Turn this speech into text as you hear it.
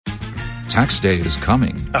Tax day is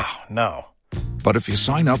coming. Oh, no. But if you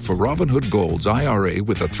sign up for Robinhood Gold's IRA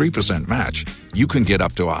with a 3% match, you can get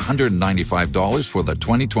up to $195 for the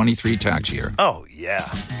 2023 tax year. Oh, yeah.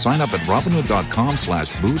 Sign up at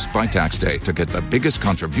Robinhood.com/boost by tax day to get the biggest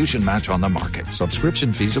contribution match on the market.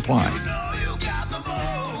 Subscription fees apply.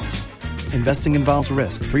 Investing involves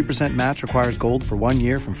risk. 3% match requires gold for 1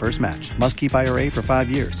 year from first match. Must keep IRA for 5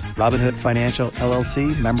 years. Robinhood Financial,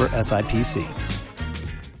 LLC, member SIPC.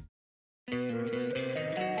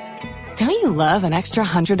 Don't you love an extra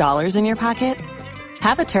 $100 in your pocket?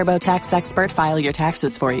 Have a TurboTax expert file your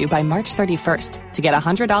taxes for you by March 31st to get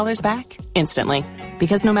 $100 back instantly.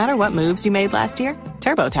 Because no matter what moves you made last year,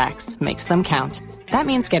 TurboTax makes them count. That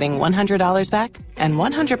means getting $100 back and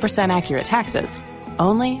 100% accurate taxes.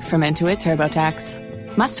 Only from Intuit TurboTax.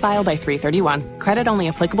 Must file by 3/31. Credit only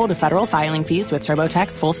applicable to federal filing fees with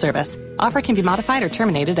TurboTax full service. Offer can be modified or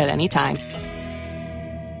terminated at any time.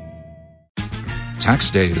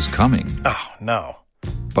 Tax day is coming. Oh, no.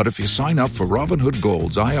 But if you sign up for Robinhood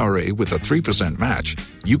Gold's IRA with a 3% match,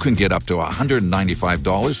 you can get up to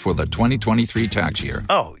 $195 for the 2023 tax year.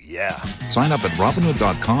 Oh, yeah. Sign up at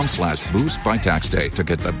Robinhood.com/boost by tax day to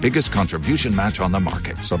get the biggest contribution match on the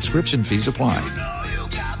market. Subscription fees apply.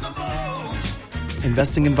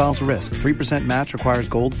 Investing involves risk. 3% match requires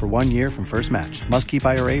gold for 1 year from first match. Must keep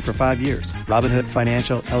IRA for 5 years. Robinhood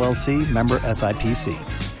Financial, LLC, member SIPC.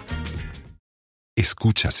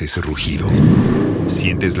 ¿Escuchas ese rugido?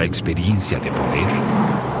 ¿Sientes la experiencia de poder?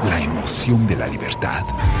 ¿La emoción de la libertad?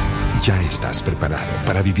 Ya estás preparado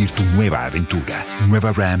para vivir tu nueva aventura.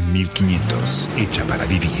 Nueva Ram 1500, hecha para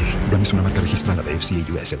vivir. Ram es una marca registrada de FCA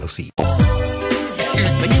US LLC.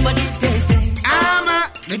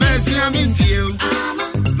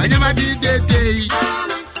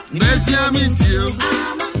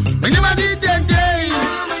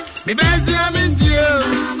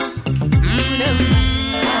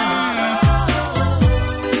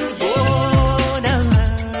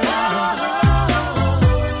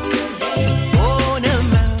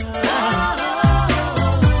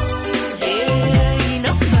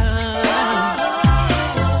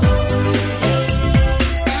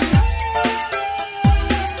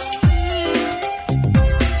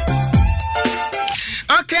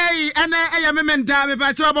 Me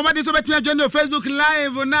pacho abomadi so betia join Facebook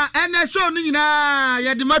live na and show ni na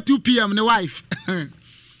ya de 2 p.m. the wife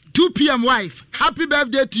 2 p.m. wife happy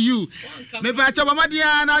birthday to you me pacho abomadi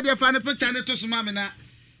na de fa ne picture ne to so ma me na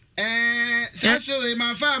say show e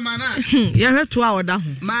man fa ma na ya hweto a oda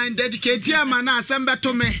ho man dedicate ya ma na asem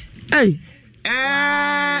beto me 2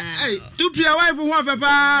 p.m. wife ho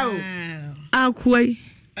papa o akwai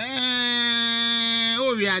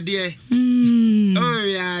oh we are there oh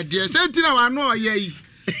yeah dear sentina wa no ye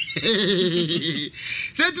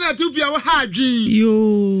sentina 2 pia wa hadwin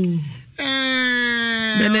yo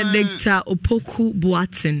Benedicta Opoku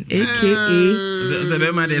Boatin aka so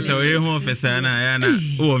be ma dey say we ho officer na ya na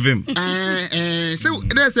o vim so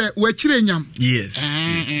there say we chire nyam yes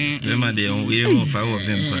be ma dey we ho fa o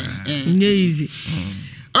vim pa easy.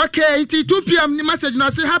 Okay, it's 2 p.m. message now.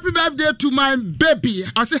 Say happy birthday to my baby.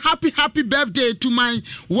 I say happy birthday to my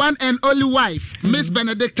one and only wife, Miss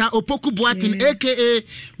Benedicta Opoku Boatin, aka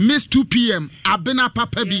Miss 2 p.m. Abena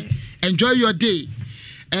Papabi. Enjoy your day.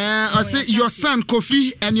 I say your son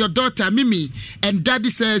Kofi and your daughter Mimi and daddy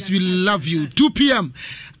says we love you. 2 p.m.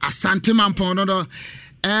 Asante Mampono.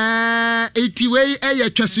 80 way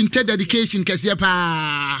twasunte dedication kese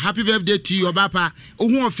pa happy birthday to you obapa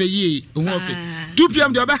ohu ofeye 2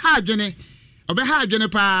 p.m. de oba ha adwene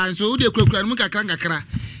pa so wo de kurakura no kakra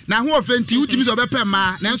na ho ofenti utimi so obepa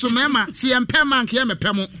ma na nso mema si empa ma nke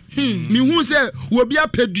emepɛ mo mi hu se wo bia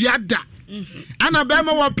padua da ana be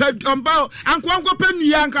ma wo omba anko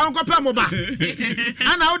panua anko pa mo ba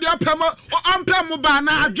ana wo de opa mo ompa mo ba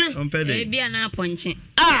na adwe e bia na aponche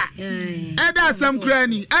eda sam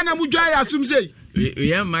krani ana mudwa ya asum sei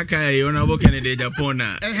we am maka e ona bo Kennedy Japan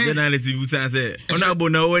na journalist bi say say ona bo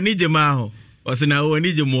na woni jema ho o se na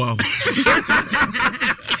woni jemo ho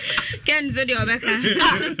Ken zo de obeka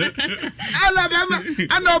ala bema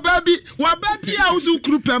ana obabi wa babi a uzu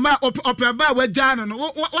krupa ma opeba wa jano no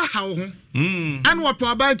wa ha wo ho ana wa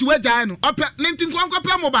pa ba nti wa jano ope nti nkonko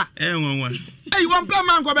pa mo ba enwanwa won pa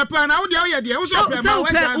man ko be pa na wo de o ye de wo so pe ma wa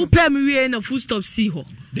jano upe mi we na full stop see ho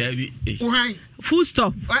David why full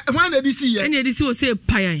stop when did you see here any did see o say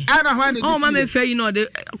payan ana when did oh mama fair you know the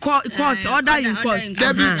court order in court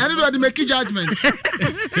David anybody make judgment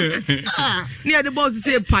near the boss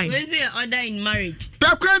say payan when say order in marriage pe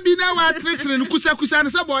kwa bi na wa tretre no kusa no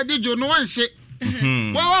say body jo no wan hye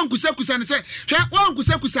Wa kusa ne say wa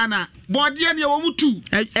kusa na bode ne wo mutu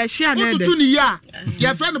ehia na tutu ni ya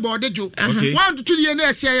your friend bode jo wa tutu ni na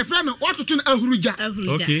ehia your friend wa tutu na ahuruja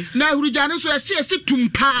okay na ahuruja ne so ehia se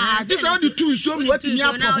tumpa this how the two so me watimi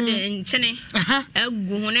apo ho nchene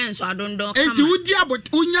agu ho ne nso adondo kama enti wudi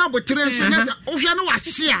unya abotre so na se ohwe ne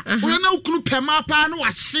wahye a ohwe na ukunu pema pa na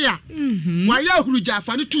wahye a wa ya ahuruja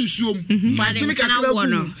afa ne tu nsuo mu fa chini ka kra gu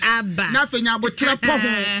na fenya abotre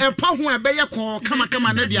po ho ebe ye ko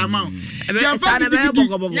kama na dia ma ya fa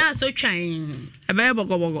na so twan ebe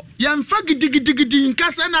bogobogo ya mfa gidigidi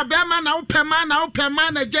nkasa na be ma na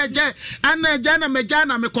upema na jeje ana eja na meja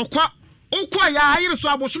na mekokwa ukwa ya ayire so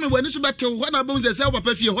aboso me wani so bete ho na be unze se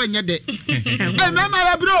papa fie ho nye de mama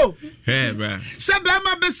ya bro bra se be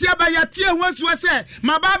ma be sia ba ya tie ho asuwa se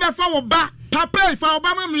ma ba be fa wo ba papa fa wo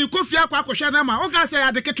ba ma mi ko fie akwa akohwe na ma o ka se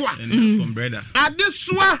ya de ketwa from brother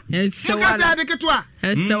adesua o ka se ya de ketwa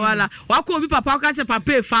wala wako obi papa o ka se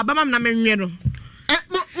papa fa ba ma na menwe no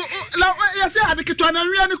ya se adeketwa na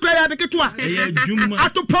nria ne kura ya adeketwa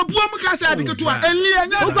atopabuo mu ka se adeketwa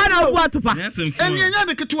enlienya o ba na obu atopa enlienya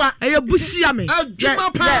adeketwa bushia me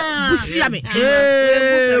aduma pa bushia me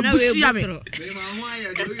bushia me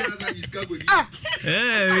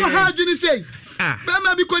ha juni sei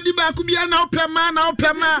bema bi kodi ba ku bia na opema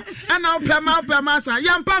sa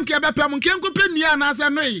ya mpanke be pem nkenko penua na asa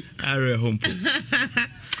no yi are home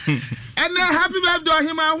and happy birthday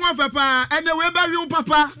him I papa and we be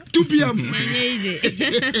papa 2 p.m.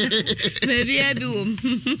 Maybe I do.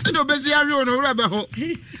 So no busy are you no rebe ho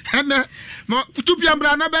and 2 p.m.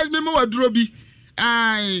 bra na be me wadro bi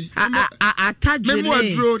ai atadwe me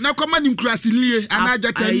wadro na kwama ni nkurasi lie ana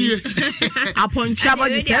jatanie aponchi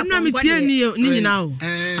aboje se na metie ni nyina o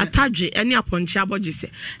atadwe ene aponchi aboje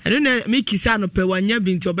se eno na mikisa no pe wanya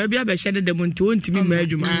bi nti oba bia be hye de monti wontimi ma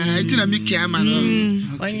adwuma nti na miki ama no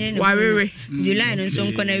onye warere July no so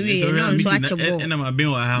nko na wie no so achebo ena ma ben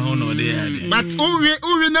wa ha ho no de ya but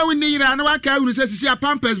uwe na we ni na waka uru se sisi a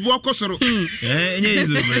pampers bo okosoro enye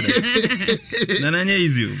izu brother na nye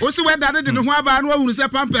izu o si we da de no ho aba no uru se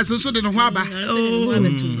pampers so de no ho aba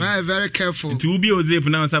very careful to be ozep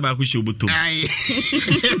na sa ba ku shobuto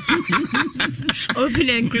open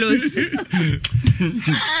and close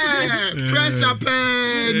fresh up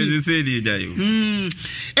you say di dayo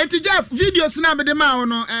enti Jeff videos na me de ma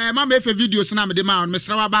no mama efe videos na me de ma no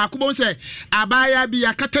mesra wa ba ko bon se abaya bi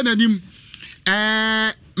akata nanim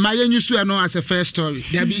ma yenyusu eno as a first story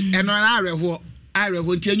there be eno na areho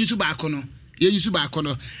enti yenyusu ba ko no yenyusu ba ko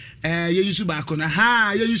na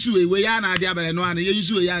ha yenyusu we ya na ade abere no ana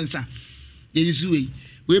yenyusu we ya nsa yenyusu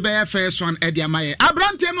we be ya first one e dia maye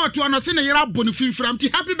abrante no to no se ne yera bonu finfram ti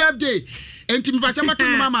happy birthday enti mi ba chama to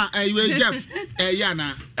mama we Jeff ya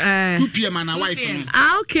na 2 p.m. na wife no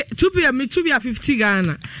okay 2 p.m. me 2 be 50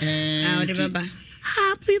 Ghana de baba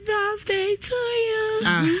happy birthday to you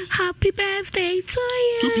happy birthday to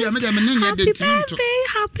you 2 p.m. dem ne nye de tinto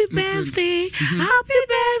happy birthday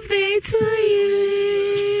to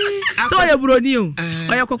you so ya broni o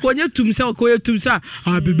oya kokonye tumsa okoye tumsa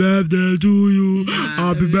happy birthday to you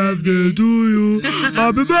happy birthday to you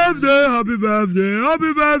happy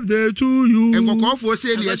birthday to you ekokofo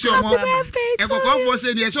se ni ese omo ekokofo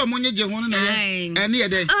se ni ese omo nye je ho na ene ye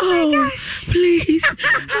de oh please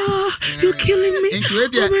you're killing me into we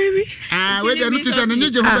there we there no tita na nye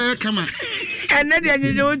je ho be kama ene de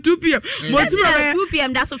nye je 2 p.m. but 2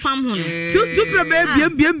 p.m. that's fam ho 2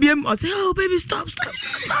 p.m. biem I say oh baby stop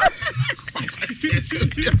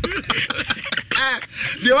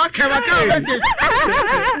they wa kama message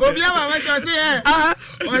obi ama we ko say o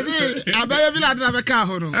say abaya bi la da be ka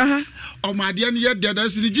ho no o ma de ne ye de da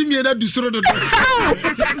sini jimie na dusoro do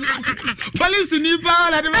police ni ba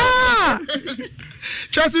la de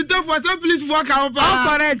just to for some police work out oh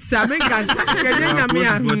correct sir make can kenya me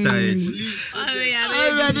a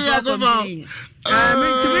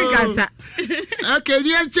okay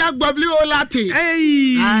the check babli olati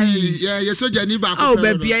yeah soja ni ba oh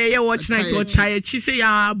baby yeah watch night watch I chi say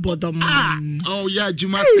ya bodom oh yeah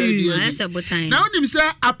juma say now nim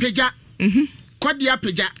say apeja kwadi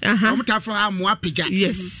apeja omtafro amu apeja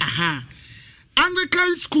yes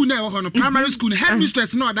Anglican school na ho no primary school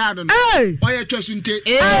headmistress no da do no oya twasunte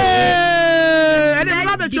ade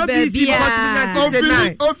ma be cho BC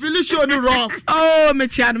ofili show no rough oh me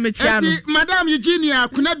chiano Madam Eugenia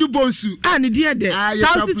Kunadu Bonsu ne dia de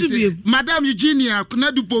South City Madam Eugenia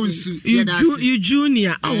Kunadu Bonsu you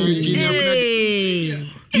junior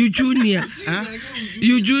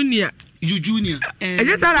I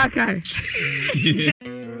just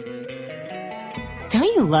Don't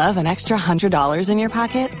you love an extra $100 in your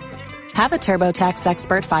pocket? Have a TurboTax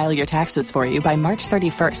expert file your taxes for you by March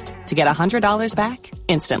 31st to get $100 back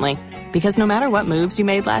instantly. Because no matter what moves you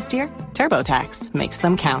made last year, TurboTax makes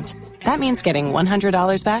them count. That means getting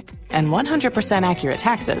 $100 back and 100% accurate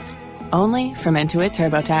taxes only from Intuit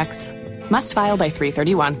TurboTax. Must file by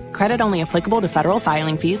 3/31. Credit only applicable to federal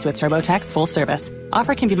filing fees with TurboTax full service.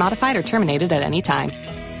 Offer can be modified or terminated at any time.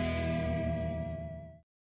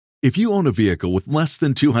 If you own a vehicle with less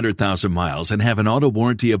than 200,000 miles and have an auto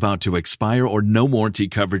warranty about to expire or no warranty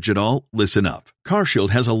coverage at all, listen up. CarShield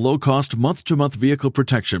has a low-cost month-to-month vehicle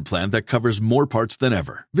protection plan that covers more parts than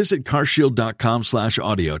ever. Visit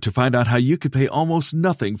carshield.com/audio to find out how you could pay almost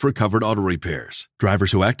nothing for covered auto repairs.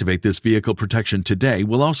 Drivers who activate this vehicle protection today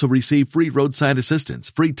will also receive free roadside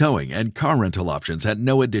assistance, free towing, and car rental options at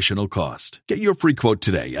no additional cost. Get your free quote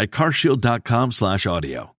today at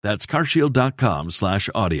carshield.com/audio. That's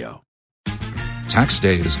carshield.com/audio. Tax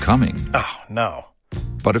day is coming. Oh, no.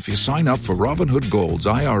 But if you sign up for Robinhood Gold's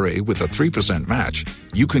IRA with a 3% match,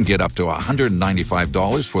 you can get up to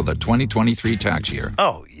 $195 for the 2023 tax year.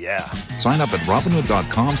 Oh, yeah. Sign up at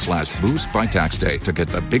Robinhood.com/boost by tax day to get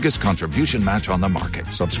the biggest contribution match on the market.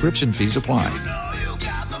 Subscription fees apply.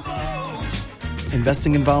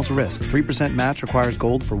 Investing involves risk. 3% match requires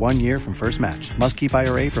gold for 1 year from first match. Must keep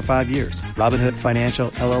IRA for 5 years. Robinhood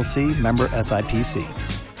Financial, LLC, member SIPC.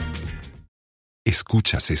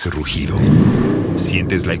 ¿Escuchas ese rugido?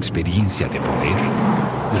 ¿Sientes la experiencia de poder?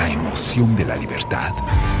 ¿La emoción de la libertad?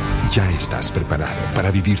 Ya estás preparado para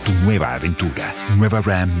vivir tu nueva aventura. Nueva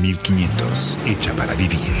Ram 1500, hecha para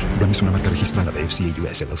vivir. Ram es una marca registrada de FCA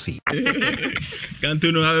US LLC.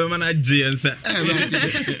 Canto no have man agency.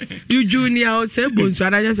 You junior say bonsu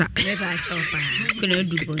aranya Never chopa.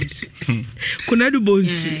 Kunadu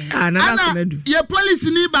bonsu. Another kunadu. Ye police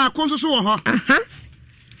ni ba konso so wo ho.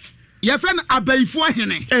 Ye friend abaifo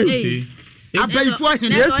hene. Abaifo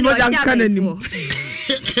hene. Yes, no dan kananim.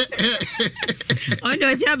 Ondo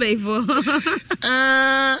abaifo.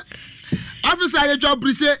 Officer ye job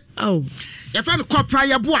brise. Oh. Ye friend corporal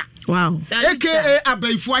ye boa. Wow. AKA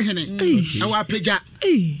abaifo hene. E wa peja.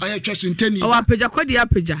 Oya tweso ntani. O wa peja kodi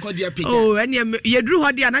apeja. Oh, ene ye dru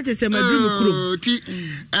hodi ana chese madru mukuro. Ti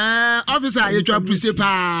officer ye job brise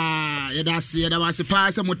pa. Ye da wase pa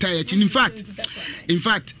se motai chi. In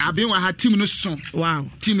fact, I've been with her team no son. Wow.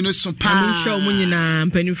 Team no son pa. I'm sure mun nyina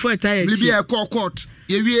mpanifo etai chi. Libi e court.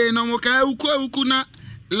 Ye wie no mo ka uku na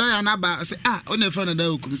lawyer na ba say on e friend da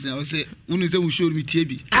ukum say o say unu say we show me tie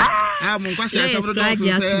bi. Mo kwase asabro do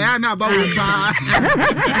say na ba wo pa.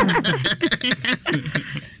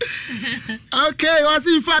 Okay, was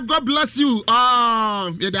in fact God bless you.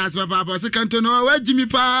 Oh, yeah, that's my papa. Second to know where Jimmy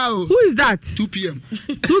Pao. Who is that? 2 p.m.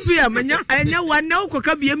 2 p.m. And one now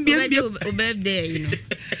koka biem birthday, you know.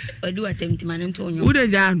 Or do attempt man Antonio. Who the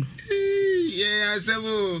jan? Yeah,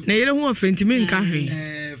 so. Na yere ho ofenti me nka hwe.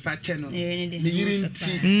 Fat channel. Ni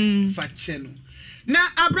yirinti fat channel. Na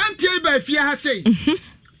abrantie ba fia ha sei.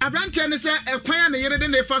 Abrantie ne say ekwan na yere de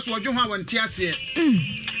na fa so odwo ho awonte ase.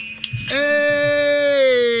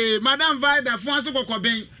 Hey, Madam Vida, Fonse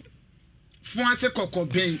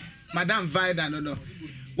Kokoben. Madam Vida, no.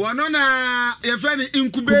 One on a friend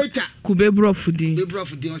incubator. Kube brofudi. Be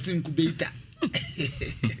brofudi on incubator.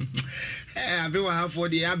 I've been have for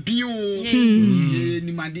the abiu.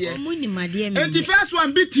 Ni madie. And the first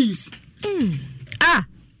one beatings.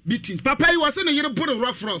 Beatings. Papa, you was in a year put a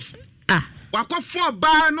rough. Wako 4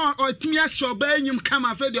 bar no or timia shobe nyum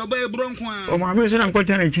kama fe de oba bronko a. O ma me so na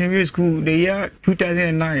kwata na Chinese school the year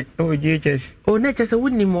 2009 o JHS. O na chese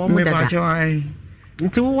wonni mo mo daga. Me ba chawai.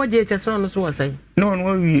 Nti wo JHS no so wasai. No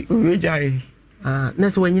we jai. Na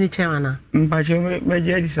so wanyini chewana. Mba che me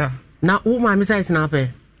jedisa. Na wo ma me size na pe.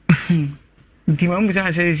 Nti ma mu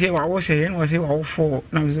sa say wa wo say wa say wa wo 4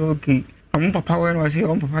 na so okay. Am papa we no say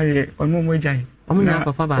on papa ye on mo jai. O mo na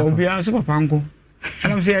papa ba. Obi an so papa nko.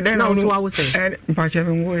 And I'm saying, then I was saying,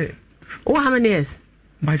 oh, how many years?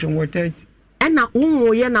 By your waters. And now,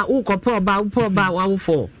 Yena, poor bow,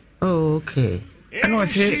 for. Oh, okay. And I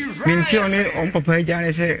say, Minty on Papa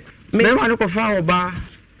Jan say, Maybe I look a flower bar.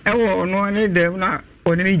 I will no need them not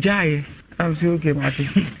on any jay. I'm so okay,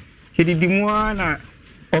 Martin. She did the one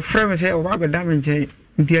or friend say, oh, Robert Damage.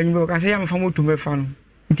 The animal, I say, I'm from to my fun.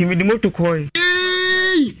 Give me the motor coy.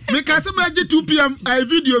 Because I'm 2 p.m. I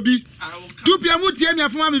video be 2 p.m. Would tell me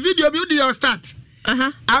from my video be your start.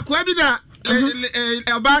 Aqua be that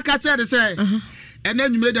a bar catcher to say. And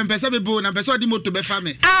then you made them person be born and person the motor be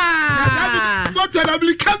family. What can I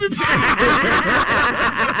be coming?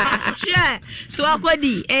 Sure. So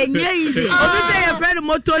Aquadi, and easy. Say a friend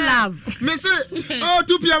motor love. Miss 2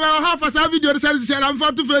 p.m. I'll have a video to say I'm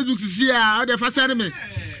for to Facebook to see how the first enemy.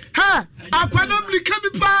 ha akwana mlika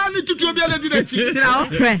bi pa ni tutu obi ala di na ti sira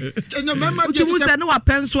opre enyo mema di uti musa no wa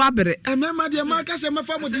penso abere mema de ma ka se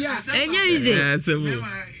mefa mo de ya enye ize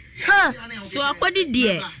so akwadi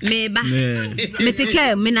die meba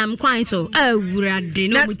metike menam kwan so awurade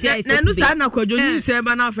no butia ise na no sa na kwadwo ni se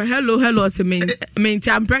ba na fa hello se me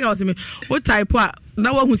am pregnant se me what type a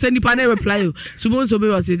na wo hu se nipa na reply you so be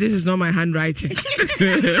was this is not my handwriting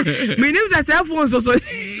me name say cell phone so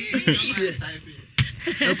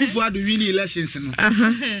Akufu adu win elections no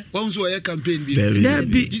won so your campaign bi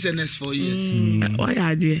this is next 4 years why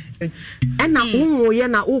are there and na wo ye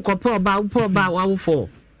na wo kopa ba wa for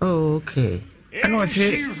oh okay and was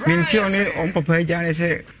say minti oni on papa jare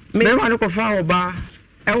say me ma no ko fa oba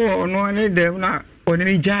e wo no ani dem na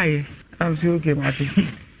oni jaye am say okay mate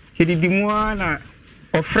se di mu na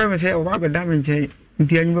o frame say o ba be da me nche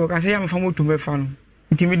nti anyi ka say am fa moto me fa no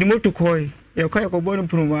nti me di moto koy ye koy ko bo no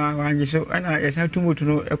pruma anje so ana ye sa tu moto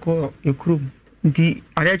no e ko e krum nti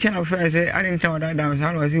are che na fa say ani nta wada da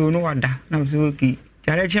sa no say no wada na say okay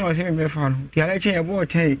jare che no say me fa no ti are che ye bo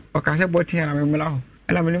ten o ka say bo ten na me mla ho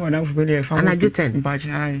ala me madam for be fa ana juten ba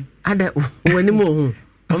chai ada woni mo hu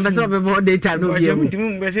on be so be bo data no bi mu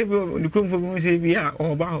mu be say bi krum fo mu say bi a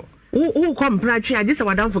o ba ho who come pratchi I just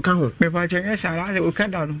madam for kan ho me pa chen sa la o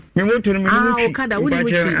kada no me moto no me mu o kada wo ni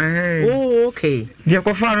mu oh okay dia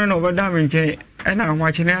ko fa no o da me nche na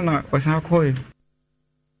anwa che na o sa ko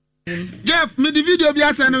Jeff me the video bi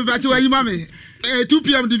asa no ba che wa yi mame 2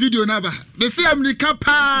 p.m. the video na ba be say am ni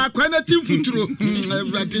kapa kwana tim futuro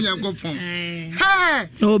brati nyankopon hey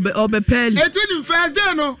obe peli etu ni first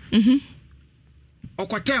day no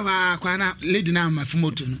okote wa kwana lady na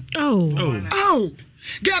mafumoto no oh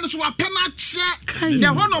get so apena che de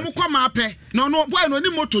ho no mo kwama ape no boy no ni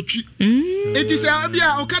moto twi eti se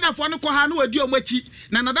bia okada fo no ko ha no wadi o machi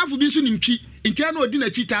na nadafo bi so ni ntwi nti na odi na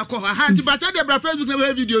chi ta ko ha nti bacha de bra Facebook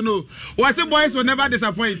na video no was say boys will never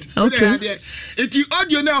disappoint okay eti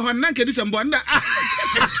audio na ho na nkedi sembo na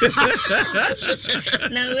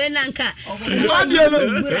na we nanka audio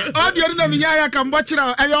no mi nya ya kan bo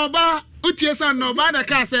kira ayo ba utie san no ba na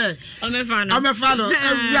ka say o me fa no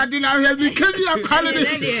everybody na he bi kan ya kwale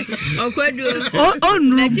de okwadu o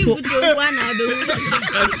nrupo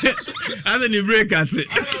as any break at it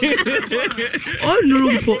o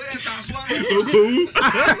nrupo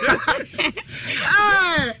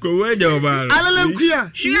ko we joba alele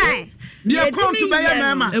kuya dia come to buy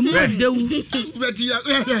mama emu dewu beti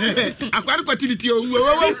akwari kwatiliti o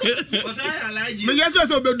me yeso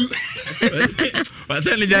so bedu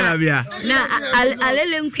wasa ni jana bia na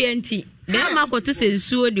alele nkuya nti be ma kwato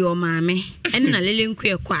sensuo de o maame en na alele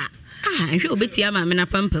nkuya kwa hwe obeti maame na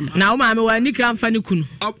pampam na o maame wa ni kan fa ni kunu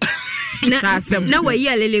na wa yi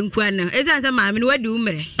alele nkuya na eza sa maame no wadi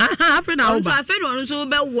umre afi na oba afi no so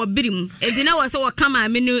be wo birim enti na wo so wo ka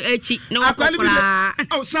maame no echi na wo kokora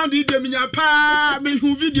oh sound ide minya pa me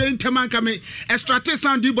hu video intemanka me extract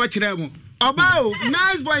sound ibo kire mo Obao,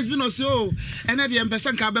 nice voice bi no so. Ena de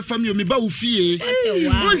empesa nka be fam yo me ba wo fie.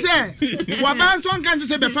 Who say? Wa ba so nka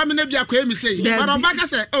nse be fam na bia kwa mi say. But oba ka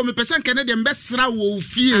say, oh me pesa nka na de mbesra wo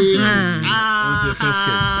fie. Odi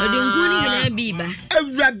nguni na biba.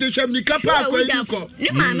 Every day sham ni kapa kwa yiko. Ne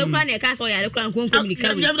ma me kwa na ka so yare kwa nko nko mi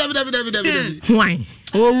ka. Why?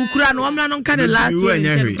 Oh, ukura no amna no nka the last one.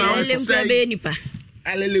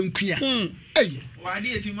 Alele nkuya. Hey.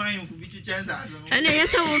 Wadi etimanyo fu biti chance aso. Ana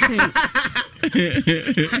yesa wo kan.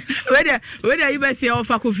 Whether you be say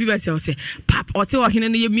ofa ko fi be say papa o te o hene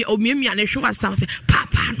ne omiamia ne hwe wasa say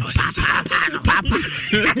papa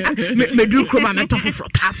me du kroma me tofo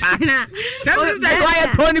papa na say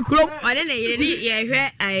why Tony kro wale na yire ni ye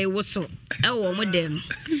hwe ai woso e wo mo dem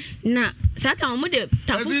na sata mo de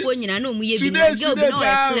tafufuo nyina na omu ye bi na girl bi na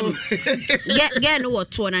o slim no wo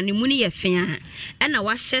to na ne muni ye fia e na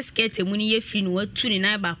wa hye skirt muni ye free no watu ni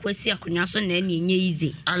na ba kwasi akonwa so na ne enye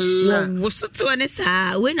easy wo so to ne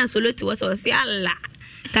sa we na soloti wo so si alla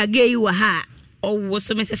kage yi wa ha o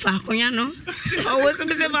so me se fa akonwa no o so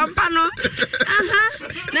me se fa pa no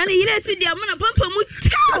na ni yire si dia mo na pampa mu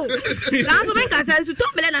tell kan so be ka sa su to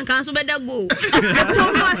bele na kan so be da go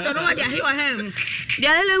to mo so no wa dia hi wa hem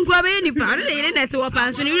dia le nkwa be ni pa le yire net wo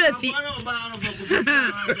pa so ni yire fi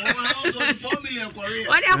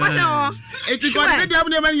what ya kwase o eti ko de dia mo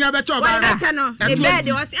ne ma nya be cho ba no e bed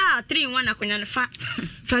was 3 in 1 akonya no fa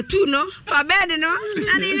 2 no fa bed no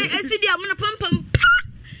na ni esi dia mo na pampa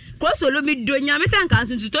ko solo mi do nya me san kan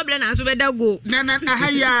so to bele na so be da go na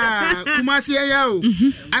ahaya kumasi ya o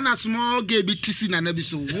ana small ge bi tisi na na bi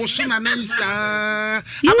so wo so na na isa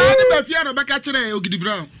aba de ba fia no be ka kire ogidi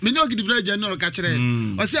brown me ne ogidi brown je no ka kire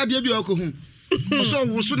o se ade bi o ko hu so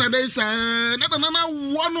wo so na dai sa na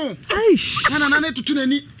wo no na tutu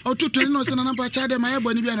nani o tutu no se na ba cha de ma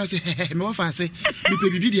yebo ni bia no se me wo fa ase me pe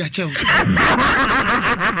bibi di a che o ko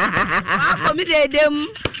mi de dem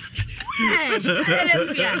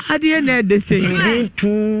adie na de say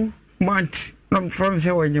 2 months no from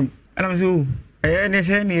say wanyam and I'm so ne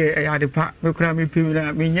say ni ya de pa me kura me pe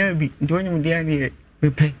na me nya bi ntonyum de ani me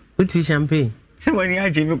pe utu champagne say wani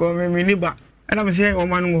aje me ko me ni ba and I'm saying o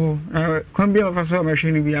manu come be of us so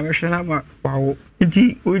machine bi amehwe ma wawo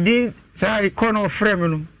nti odi say corner frame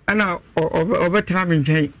no ana obetra me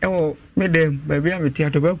nchen e wo me dem ba bia me ti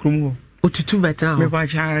atoba krum ho ututu betra me ba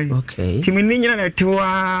chai okay ti me nyina na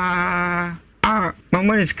tiwa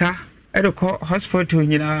mama iska e do hospital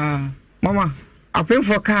nyina mama I pay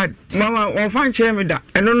for card mama on fan che me da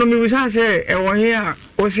eno no mi wisa say e wo here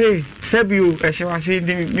o say sabiu e she wa say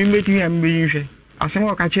me meti am be nhwe asem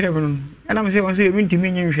o ka kire me no and I'm saying, we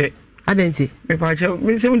ntimi nyinhwe adenti me pa che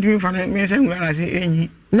me se ntimi fa na me se ngura se enyi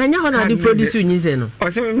na nya ho na di produce nyinze no o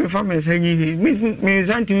se me fa me se nyi me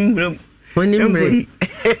zantimi ngura woni mre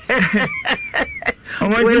o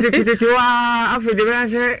mo tete wa afi de ba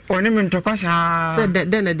se oni me ntokwa sa se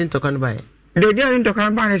de na de ntokwa no ba de de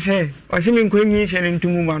ntokwa ba ne se o se me nkwenyi se ne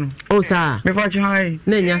ntumu ma no o sa me fa che hai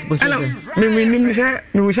na nya bo se me nim se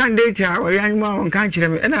me wisan date a o yan ma on kan kire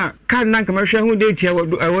me na kan nan ka ma hwe hu date a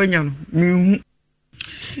wo nya no me hu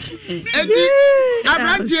enti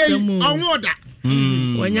abrantie onwoda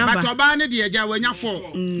wanya ba batoba ne de eja wanya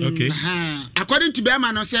 4 okay according to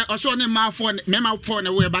Bema no say also ne ma 4 me ma 4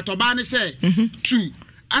 na we batoba ne say 2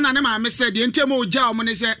 ana ne ma me say de ntem o ja o mo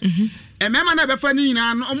ne say mema na befa ni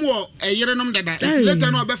nyina no mo eyere nom dada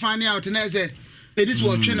later no befa ni out na say edis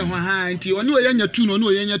wo twe ne ho ha nti oni we yanya 2 no oni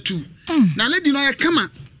we yanya 2 na lady no ye kama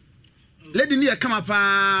lady ni ye kama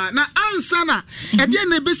pa na ansa na e de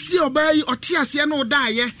na besi obai oti ase na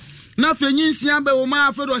odaye na fanyinsia be wo ma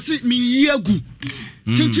afa si mi yiagu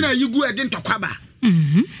chinchina yigu e de ntokwa ba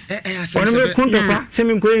Ono me kuntoka se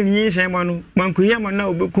me nkoye nyi se manu mankuya mana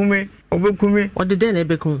obekume odede na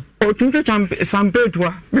ebekun o tunto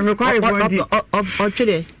champagne me kwa evondi o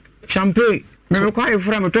twede champagne me kwa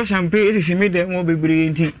efra me to champagne esi me de mo bebre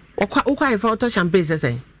nti ukwa efa to champagne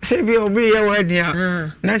sese se bi obi ye wadia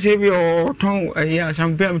na se bi o ton ya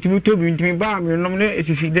champagne mtimi tobi ntimi ba me nom ne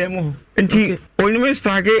esi de mo nti oni me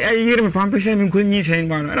stake ayire me pampe se me nkonyi se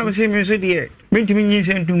manu na me se me so de me ntimi nyi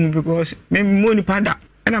se ntum because me money pada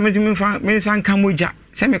na me ntimi fa me san kamoja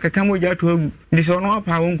se me kakamoja to agu ndi so no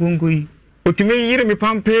apa wonkonkoyi otumi yire me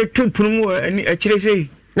pampe tuprum ani akire sei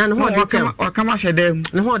na no ho de tel wakama shedem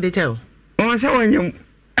no ho de tel on se wonyam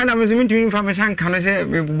ana me ntimi fa me san kan se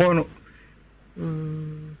me bono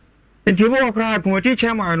nti bo wakra ko ti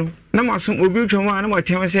chama no na maso obi twoma na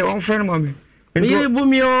matem se on friend ma me yire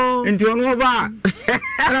bumio nti ono ba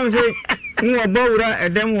ana me se no bawura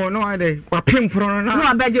edem wo no ade wa pimpro no na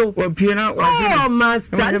abeje wa pie na wa oh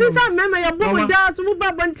master nti sa mema ya bomu da so mu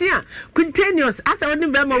ba bontia continuous asa woni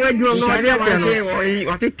be ma waduro no ade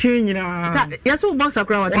wa te nyina ya so box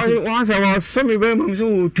akra wa te wa sa wa so me be ma so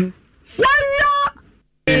wo tu wayo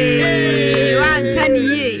wan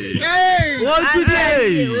kaniye wo tu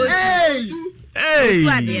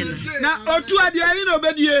na otu ade ani no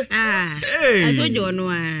bedie ajojo no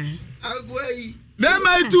agwai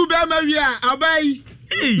Bema tu bema wia abai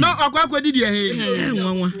no akwa didi he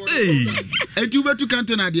nwanwa etu betu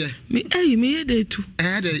kanto na de me ye de tu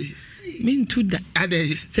de me ntu da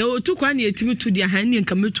ade se otu kwa na etimi tu dia han ni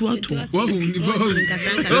nka metu ato wo hu ni bo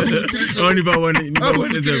oni ba woni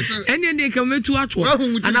ze ene ne nka metu ato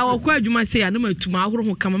ana wakwa adwuma se ya na metu ma ahoro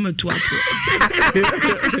ho kama metu ato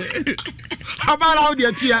abara o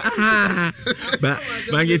de tia ba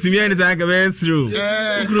ngetimi ani sa ka be through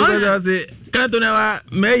kuro ba se kanto na wa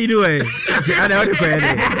me yi we ana o de fa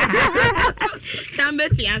ene tambe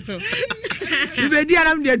tia so be di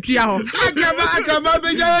aram de tua ho akaba be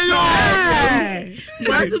jayo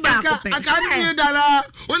wasu ba ko pe akani ni dala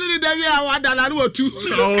oni ni dawi a wa dala no tu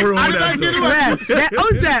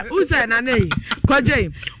uze na nei kwaje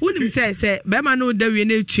unim se be ma no dawi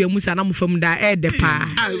na etua mu sa na mo fam da e de pa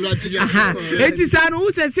aha eti sa no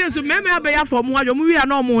uze se so meme abaya fo mo hwo mo wi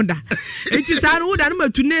na mo da eti sa no uda no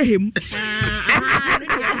matu na ehem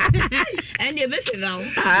ende be se dawo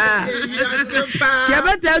ya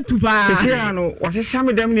beta tu pa se ano wase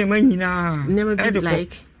same dem ne manyina never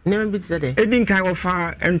be today edin kan wo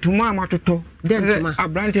fa entuma amatoto dentuma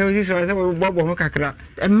abrante ozi so se bobo ho kakra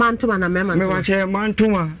mantuma na mema me wa che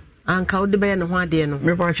mantuma anka wo de be no ho ade no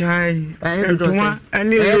me pa chai entuma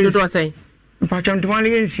ani do say pa cha entuma ni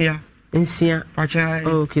nsia pa chai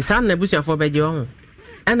okay san na busia for beje ho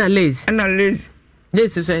ana lace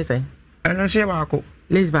lace so say ana se ba ko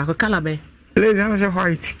lace ba ko kala be Lazy, I'm say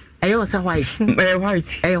white. I was a white.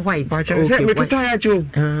 White. A white. But I said, we tired you.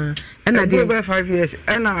 And I did by 5 years.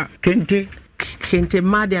 And I Kente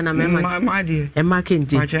Madi and a member, my dear. And my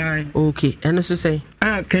Kente. Okay. And also say,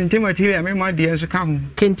 Kente material, I my dear, so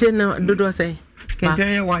come. Kente, no, do say.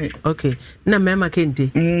 Kente white. Okay. Na Mamma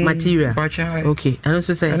Kente material. Okay. And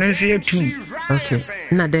also say, and I see 2. Okay.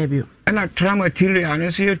 Na debut. And I try material, and I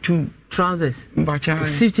see 2 trousers. But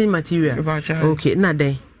sitting material. Okay. Na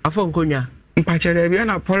day. A phone conya. But I have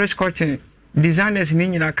a polish cotton. Designers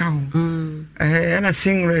in account. And a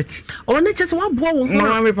singlet. Oh, not just one boy.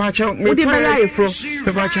 Mamma, patch me from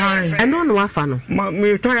the patch. I don't know what fun.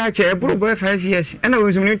 Me try a boy 5 years. And I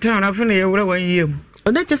was in town after a 1 year.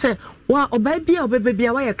 Oh, that just say, well, oh, baby,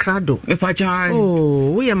 why a crowd?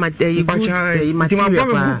 Oh, we are my day, material.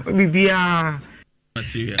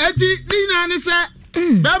 Eti, Dina, and say,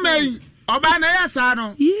 Bame, Obana, Sano,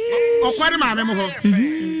 or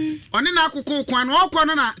Quadama. Oni na akụkụ kwan ọkọ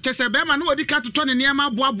na chese be ma na odi ka tụtọ ne niam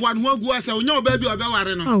aboabo an ho agu ase onye oba bi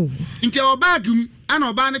obeware no nti oba agum ana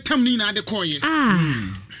oba ne tam ni na de koye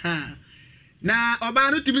na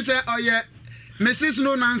oba no timi se oye Mrs.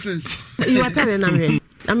 No nonsense you are telling me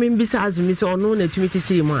I mean besides me so no na timi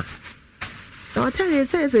titi mu a I tell you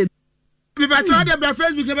say me ba to de bra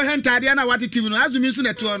Facebook le be hentade na wati TV no azumi so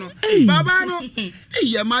na to no baba no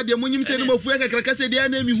ya ma de munyim se no mafu akakra kase de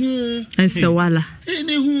na mi hu ese wala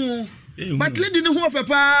ni hu but lady ni hu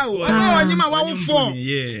ofepa o ba wanyima wa wo fo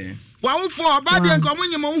yeah wa wo fo ba de nko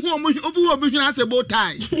munyima hu obu obu hwina ase bow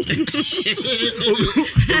tie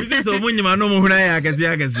obi so munyima no mu hwina ya akase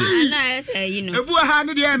na ese yi no ebu ha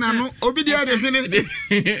ne de na no obi de de hwene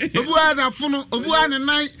obu ha na fono obu ha ne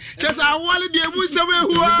nan chesa awole de ebu se we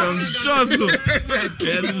hu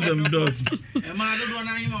some does e ma do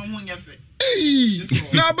na anyima munya fe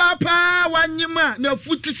na ba pa wanyima na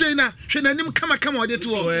futi sei na hwe nanim kama ode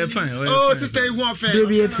to oh sister hu ofe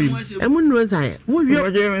baby afim emu no sai wo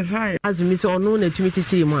wi sai azumi so no na tumi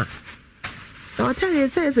titi mu a I tell you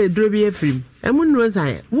say drobi afim emu no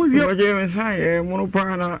sai wo wi sai mu no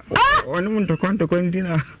pa na oni mun to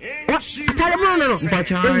kwantina tell me no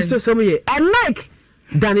pacha so me I like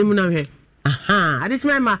dani mu na hwe aha adis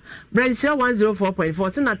my brand share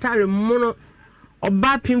 104.4 say na tare mu no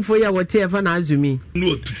oba pimfo ya wote efa na azumi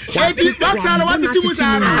note eti boxer what ti mu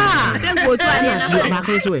sa dem go to ani ba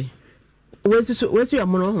ko so we so ya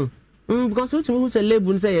mo no because what who say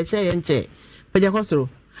label say ye share ye nche peja ko so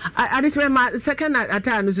adis my second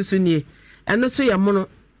attire no susu nie eno so ya mo no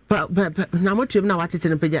na mo twem na watete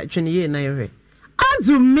no peja twene ye na ye hwe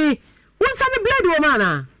azumi won sa the blade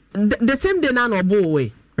woman the same day na no bo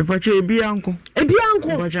we pepa ebi anko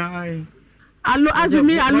peja Allo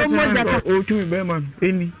azumi allo mo data o tumi be man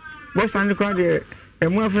eni bo sande kwa de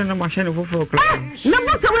emu afre na machine foforo kla na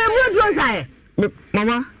bo se we mu do sai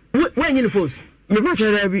mama we nyi force me pa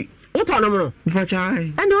chere bi o to no mo me pa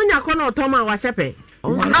chai ande onya ko na o to ma wa shepe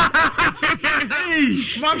mo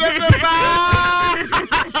be ba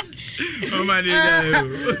mama ni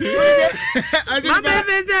mama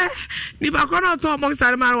be se ni ba ko na to mo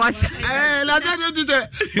sare ma wa la da do se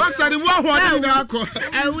box sare mu ho ni na ko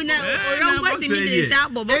una o ron ti mi de sa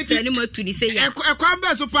bobo se ni mo tu ni se ya e kwa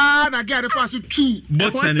mbe so pa na get fa so 2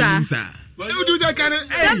 box sare sa you do that kind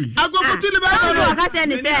agogo tu ni ba no ka se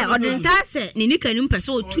ni se odin sa se ni kanu pese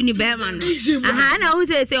o tu ni be ma no aha na hu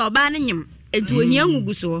se oba no nyim edu ohia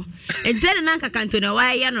ngugu so edzere na nkakanto na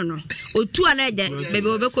wa ya no otu ana eje bebe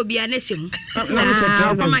obeko bia na hyem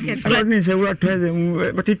sa market I don't say what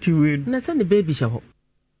but it will na send the baby shaho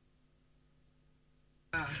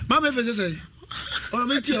mama fe say o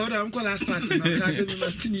me ti o da am call last part na ka se me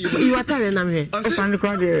matini you are telling am here o sand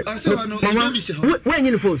kwa de mama when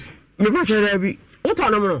you force me pa chere bi o to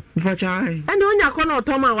no mo me pa chai and onya ko na o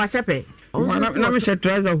to ma wa shepe na me she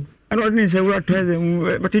trouser I don't say what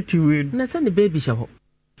but it will na send the baby shaho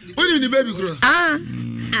when you the baby grow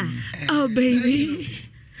oh baby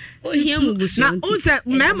o hia ngugu so na o se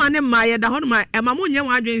me ma ne ma ye da hono ma e ma mo nya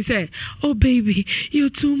wa adwen say oh baby you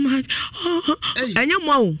too much enya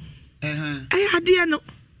mo o ai ade no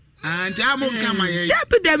anti amon kama ye ya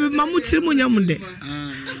be da ma mo tiri mo nya mo de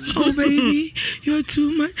oh baby you too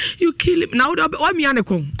much you kill him now o mi ane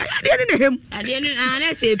ko ade ne hem ade ne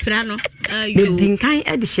na se pra no me dinkan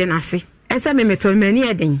e de hye na se esa me meto mani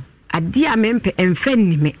eden ade a me mpe emfa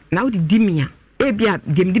ni me na wo di mi a e bia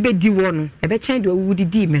dem di be di wo no e be chen de wo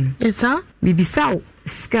di me no esa bibisa o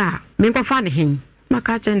ska me nko fa ne hen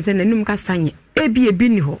maka chen se nanum ka sanye e bia bi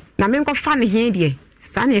ni ho na me nko fa ne hen de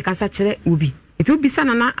sa na e kasa kire obi etu bisa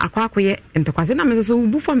na akwakoye entokwase na me so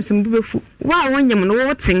bu fam so mbubefu wa wonyem no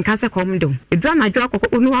wo tenka se kom dem edura na dwa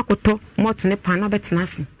akoko no akoto moto ne pa na betena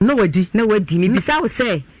se na wadi ni bisa wo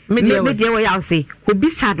se me deɛ wɔ yaw se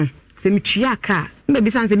obisa no sɛ metua aka me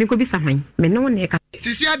bisa sɛ me ko bisa hwan me no ne ka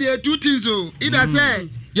sisi ade two things o either say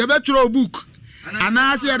you better throw book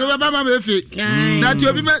anase yɛde bɛba ma efe na ti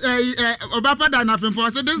obi obapada na fem for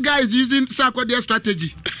say this guy is using Sarkodie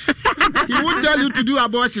strategy. He won't tell you to do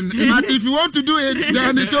abortion, but if you want to do it,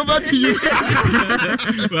 then it's over to you.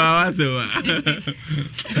 Wow, so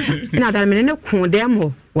na da me ne ko dem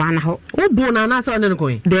ho wana ho obu na na so ne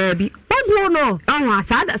ko there bi obu no ahwa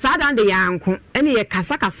sada de yanko ene ye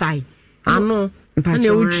kasa kasai ano ene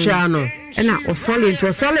utwa no ena osole ye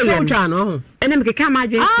utwa no ene me keka ma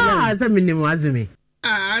dwen za minim azumi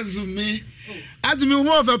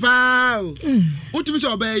ho fa pa utumi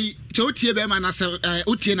so obai che utie be ma na se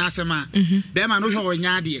utie na asema be ma no hwe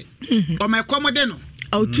onya de o me komode no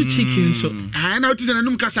auto chicken so na uti se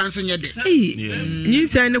nanum kasa nso nye de nyi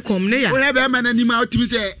se ne kom ne ya o he be ma na nima utumi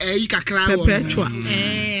se kakra wo perpetua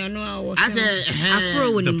ono awo ase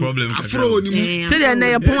afro woni afro woni mu se de na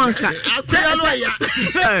ye ponka se lo ya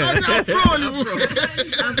afro woni mu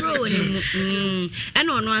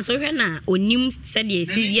eno ono aso hwe na onim se de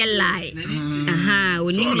si ye lie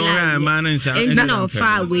onim lie enti na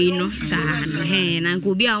ofa we no sa no he na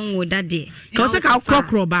ko bi a nwo dade ka se ka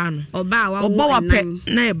krokro ba no oba wa pe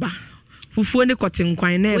na eba fufuo ne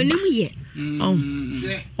kotenkwan na eba onim ye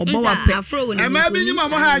oba wa pe afro woni ma bi nyima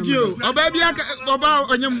mo haji o oba bi oba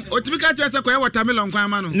onyem otimi ka chese ko e watermelon kwan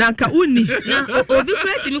ma no na ka uni na obi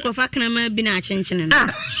kreti mi ko fa kana ma bi na achenchene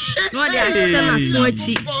no de ahye na so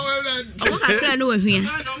achi oba kakra no wahua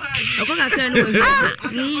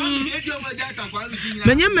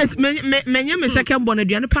menye me second born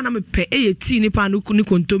aduane pa na me pe e tea ni pa no ni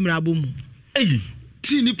kontomra abomu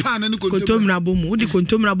tea ni pa na ni kontomra abomu udi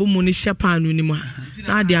kontomra abomu ni hye pa no ni mu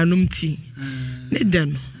na de anum tea ne de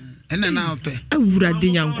no ena na ope awura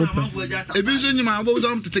de nyankopon ebi so nyima abo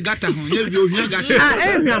so tete gata ho ye bi ohia gata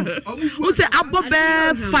ehwam wo se abobe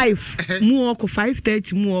 5 mu oko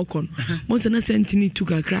 5:30 mu oko mo se na sentini tu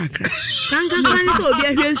kakra kankan so obi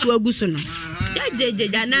ahwe nsu aguso no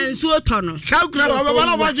jejeja na nsu oto no chakura baba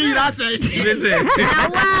na boju ira sai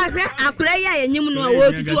awa akura ya yenyim no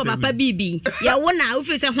wo tutu obapa bibi ya wo na wo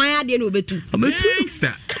fese hwan ade na obetu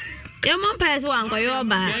ya mon pass wan ko yo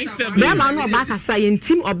ba be ma no ba kasa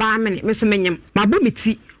yentim oba amene me so menyem mabo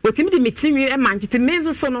meti otimi de meti wi e manchete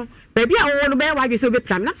menzo so no ba bia wo no be wadwe so be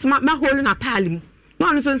plam na so ma holu na pali mu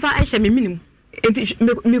no no so nsa ehye me minim enti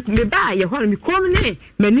me ba ye holu me kom ne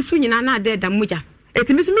mani so nyina na da moja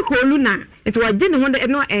enti me so me holu na enti wagye ne ho de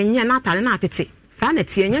no enye na atale na atete sa na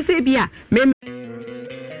tie enye se bia me.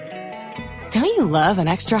 Don't you love an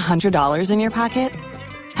extra $100 in your pocket?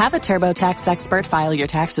 Have a TurboTax expert file your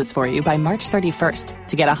taxes for you by March 31st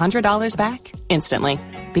to get $100 back instantly.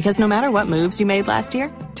 Because no matter what moves you made last year,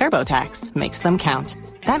 TurboTax makes them count.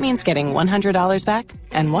 That means getting $100 back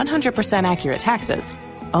and 100% accurate taxes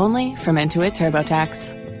only from Intuit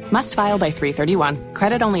TurboTax. Must file by 3/31.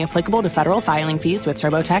 Credit only applicable to federal filing fees with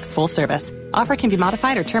TurboTax full service. Offer can be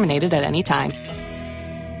modified or terminated at any time.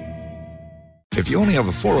 If you only have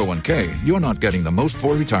a 401k, you're not getting the most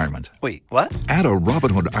for retirement. Wait, what? Add a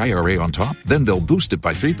Robinhood IRA on top, then they'll boost it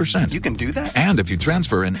by 3%. You can do that? And if you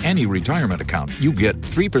transfer in any retirement account, you get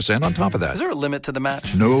 3% on top of that. Is there a limit to the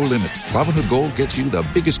match? No limit. Robinhood Gold gets you the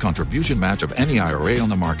biggest contribution match of any IRA on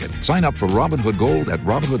the market. Sign up for Robinhood Gold at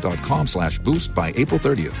Robinhood.com/boost by April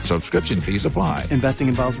 30th. Subscription fees apply. Investing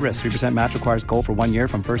involves risk. 3% match requires gold for 1 year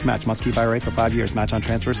from first match. Must keep IRA for 5 years. Match on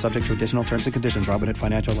transfers subject to additional terms and conditions. Robinhood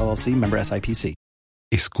Financial LLC. Member SIPC.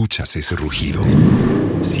 ¿Escuchas ese rugido?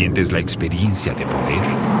 ¿Sientes la experiencia de poder?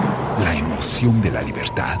 ¿La emoción de la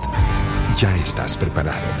libertad? Ya estás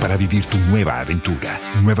preparado para vivir tu nueva aventura.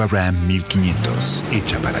 Nueva Ram 1500,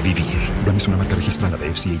 hecha para vivir. Ram es una marca registrada de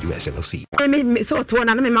FCA US LLC.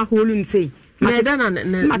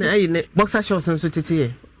 Boxer shorts and so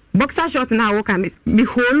boxer shorts na wo ka me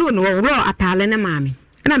holu no wo atale ne mami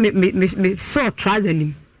na me so trouser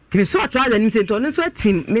nim me so trouser nim se to no so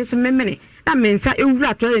team me so memene na me nsa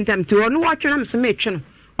ewura trouser nim to no wo twe na me so me twe no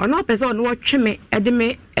ono pese no wo twe me e de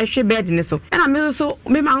me ehwe bed ne so na me so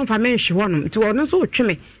me ma nfa me nhwe ho no to no so wo twe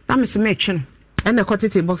me na me so me twe no na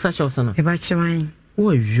kwatete boxer shorts no e ba chewan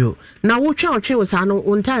wo yo na wo twe wo sa no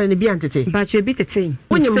ontare ne bi antete ba che bi tete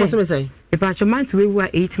wonye mo so me say e ba che month we were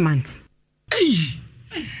 8 months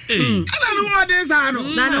ana no wa de sa no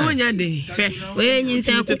na no nya de we nyin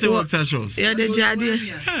san ko ya de jade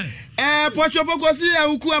pocho pokosi e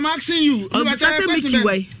uku am asking you o say Mickey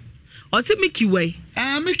way o say Mickey way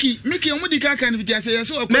Mickey omudika kan viti say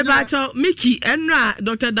so me ba cho Mickey enra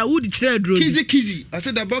Dr. Dawood kire dro kizi I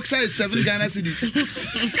said the boxer is 7 Ghana cedis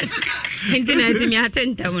internet mi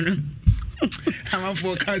atenta mo no am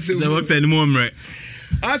for cancel the boxer ni mo mre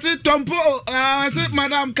I said Tompo. I said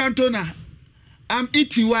Madam Cantona. I'm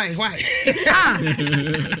eating. Why?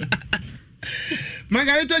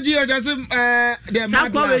 Margarita Gio just they're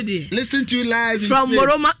listen to you live from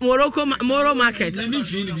Moro Market.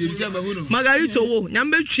 Margarita wo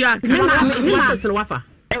number 3 wafa.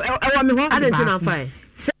 I didn't know fine.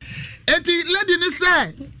 Eti lady ni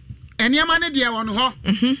say eniema ne de won ho.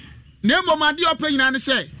 Na moma de opanyina ne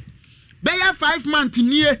say be ya 5 months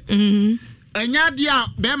nie. Enya de a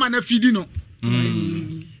be ma na fidi no.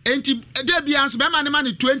 Enti de bia so be ma ne ma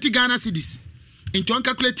ne 20 Ghana cedis. Into on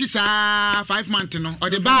calculate 5 months no or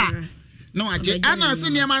the bar no aje ana se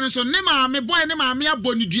niam no so ne ma me boy ne ma me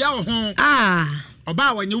abonidua ho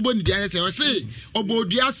oba wanye ubonidua se o se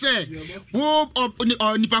obodua se wo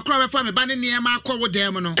nipa kro be fa me ba ne niam akọ wo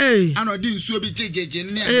dem no ana odi nsuo bi jejeje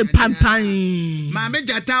ne pampan ma me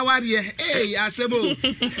jata ware asebo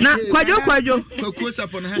na kwadwo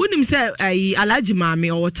wonim se alaji ma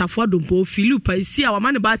me o watafo dompo Philipa isi a wa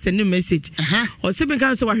ma ne ba send message o se ben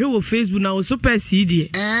kan so wa hwe wo Facebook na o super CD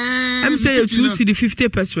am say you 2 CD 50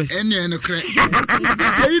 pesos ene no kre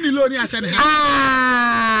yi ni lo ni ase ne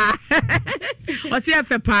o se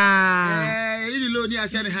efe pa yi ni lo ni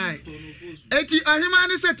ase ne hai eti ahima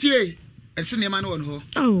ne se tie ese ne ma no won ho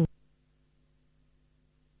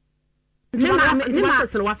Nema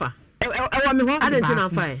sel wafa. Ewa me ho. I didn't know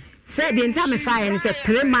fine. Say the entire fire is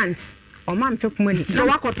 3 months. O mam chop money. So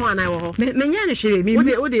wakoto ana wo ho. Me nya ne hwere mi.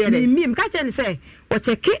 Wo de ye de. Mi ka che say o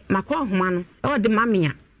cheke makọ homa no. E o de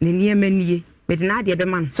mamia ne niema nie. Me de na de be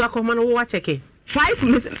man. So akoma no wo wa cheke. 5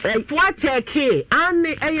 what cheke. And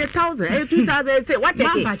 1000, 2000 say what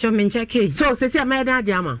cheke. Mama cho me cheke. So say say me da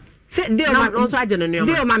jama. Say deal ma also agene no.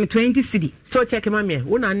 Deal ma 20 cedi. So check mama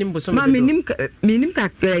wo na nim boso. Ma me nim ka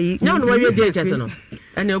kai. Nya no we je chese no.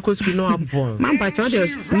 Ene ko sku no abon. Mama cho de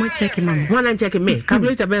mo check mama. One and check me.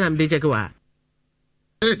 Calculator ben am de check wa.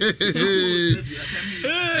 I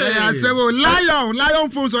said, well, Lion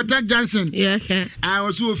Fools or Tech Junction. Yeah, okay. I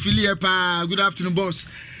also feel good afternoon, boss.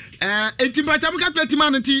 18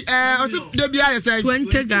 manati also debia say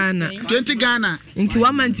 20 Ghana. 20 Ghana. Into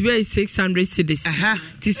 1 month be 600 cedis.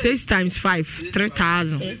 6 times 5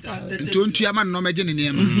 3000. Don't you man no me gene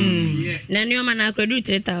niam. Na niam na akredu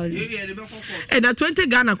 3000. And na 20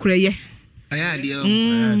 Ghana kure ye. Aya dear.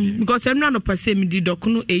 Because I'm not per se me di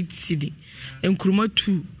dokuno 8 cedi. Enkruma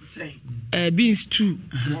 2. Beans 2,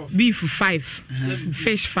 beef 5,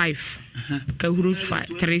 fish 5, kahuru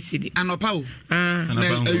 3 cedi. Anopa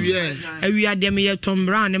we are dem ye Tom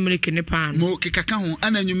Brown American ne pan. Mo kekaka ho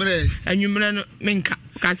ana anwumre no menka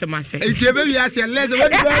ka se ma se. Eti be wi ase less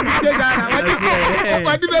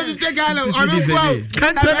what do you take Ghana? Onu go.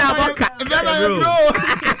 Kanto na boka. Bro.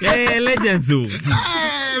 Yeah, legends o.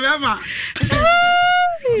 Mama.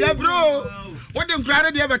 Yeah, bro. What them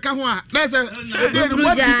crowded the ever come on? That's a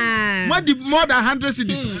what the more than 100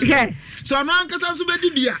 cities. Yeah. So no uncle some be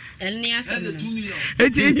bia.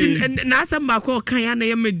 It's na some mako kan ya na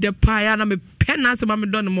ye me de pa ya na me pen na some me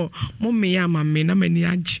don mo me ya ma me na me ni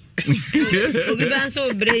age. Obi ban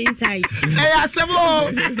so bre inside. Eh asemo.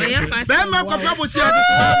 Be ma kwapa bo si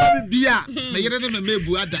ade bia. Me yere de me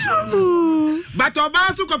mebu ada. But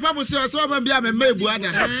oba so kwapa bo si so ba bia me mebu ada.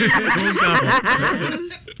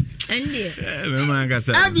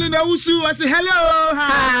 Evelyn Owusu, I say hello.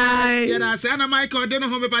 Hi. Yeah, I say Anna Michael. Then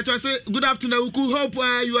home, but I say good afternoon. Uku, hope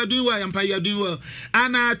you are doing well. You are doing well.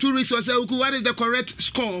 And 2 weeks or so, Uku, what is the correct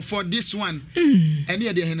score for this one? Any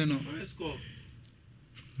idea? No. Score.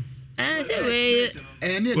 I say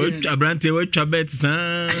What Abrante? What Chabet?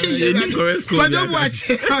 Any correct score? But don't watch.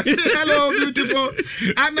 I say hello, beautiful.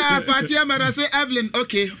 Anna Fatia, I say Evelyn.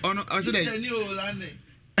 Okay. I say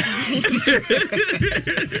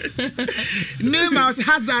Name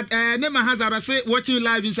Hazard, I say watching you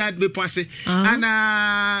live inside the posse. And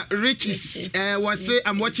Riches was say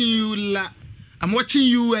I'm watching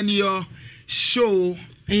you and your show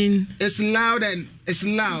it's loud and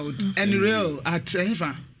real at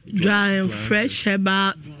Hefa. Dry and fresh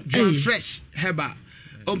heba.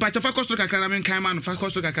 Oh, but if I cost to Kakaraman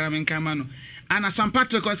Kamano, and San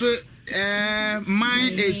Patrick was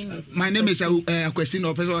my name is a question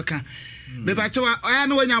of Pesoka. But I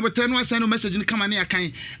know when I will turn one send a message in Kamania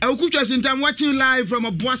kind. I will put us in time watching live from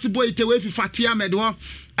a bossy boy to away for Fatia Medwa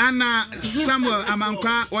and Samuel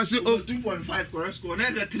Amanka was 2.5 correct score.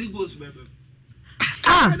 That's 3 goals, baby.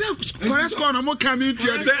 Correct score no more community.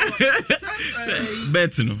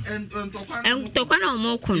 Bet no. And Tokana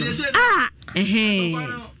more kono.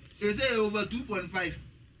 Is it over 2.5?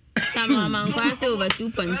 Some man say over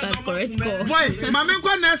 2.5 correct score. Boy,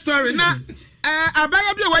 my next story now. I buy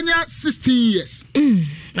up when you're 16 years.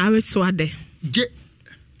 I will swade.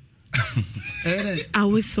 I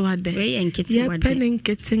was so a day and kitty penning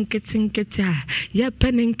kitten. Ya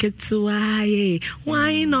penning kitty.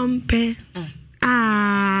 Wine on pe.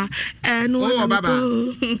 And oh,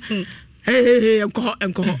 Baba. Hey, uncle.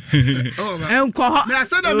 I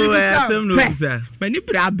said, many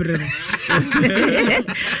brabber.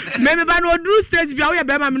 Maybe by no do stage be our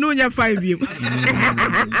Bama no 5 years. But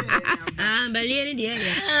dear,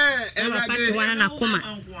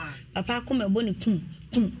 Papa, Papa, come a bonny cum.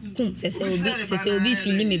 Says will be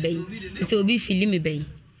feeling me, baby. It will be feeling me, baby.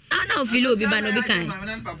 I know if you will be by no be kind.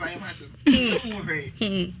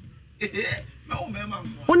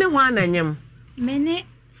 Only one and him. Many.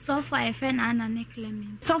 So for a friend and a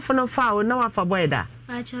Clement. So for no foul, no for boy that.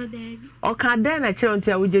 Pacho Debbie. Or can then a chill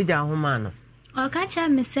until we judge our woman. Or catch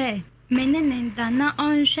me say, Menin and Dana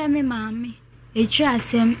on Shammy Mammy. A trust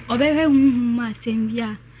him, or very whom same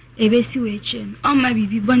ya, a bessy witchin, or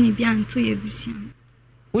maybe bonny beyond 2 years.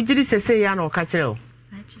 Would you say, Yan or catch you?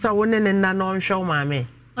 So one and none on show, mammy.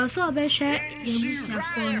 Also, a share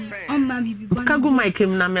on my baby. Can go make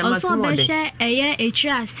him Nammy. Also, a share a year a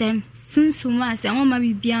trust him. Soon much, and one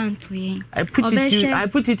be beyond to him. I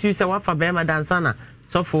put it to you, so what for Bema Dansana,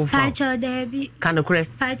 so for Pacho Debbie, can of crack.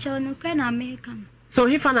 Pacho no can American. So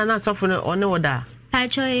he found an answer for or no da.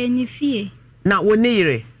 Pacho any fear. Now, when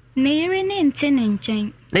near near and 10 and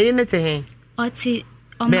chain. Nay, not to him. Or tea,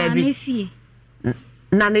 or my fear.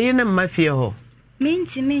 None in my fear ho. Mean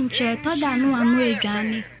to mean chair, told I know I'm way,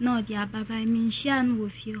 Johnny. No, dear, but I mean, Shan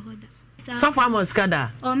with you. So far,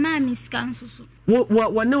 Moscada. Or Mammy's counsel.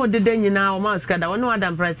 What no did then you now, Moscada, or no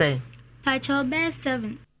other present? Pacho bear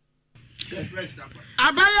 7.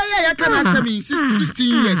 Abaya can answer me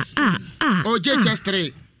 16 years. Oh, just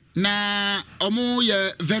 3. Na omo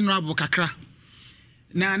ye venerable kakra.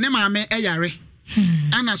 Na ne maame eyare.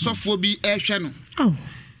 Ana sofo bi ehwe no. Oh.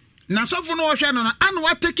 Na sofo no ohwe no ana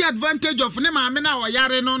wa take advantage of ne maame na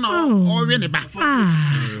oyare no na owe ne ba.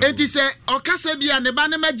 Enti se okasa bia ne ba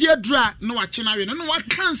ne magi adura no wa chena we no wa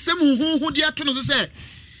kan sem huhu di ato no so se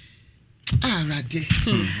rade.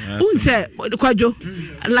 Unse kwajo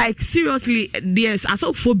like seriously there's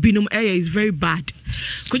aso for binum area is very bad.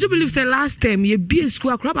 Could you believe say last time ye be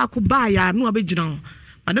school akraba ko ba ya no abegina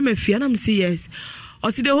madam afia na me say yes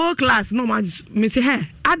or see the whole class no me say hey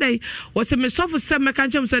adai was me so for some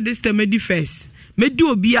mechanism say this time me first me do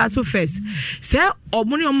obi aso first say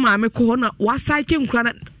omoni o ma me ko na wa psyche nkra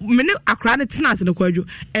na me ne akra na tina se ne kwajo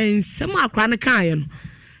ensem akra na kan ye no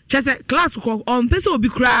chese class ko on pese obi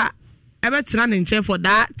kra ebe tina ne nche for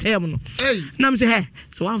that term no na me say hey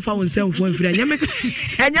so one fa won sem fo afira nyame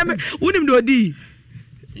unim do di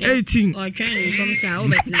 18 or training from Sao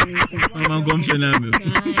but I'm going to name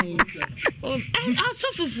oh I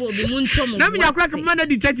suffer for be muntomo na me yakra ka man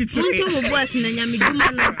di 33 muntomo boss na nyame duma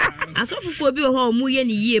no I suffer for be ho mu ye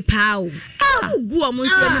ne yie pa o gu o mu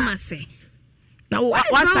nso ne mase na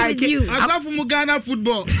what like you I love mu Ghana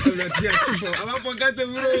football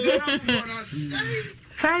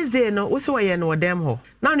first day no wo so ye no dem ho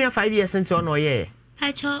now near 5 years into on ye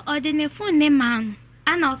Pacho ordinary phone ne man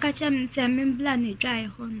ana okachem se membla ne dwae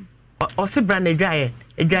ho no o se bra ne dwae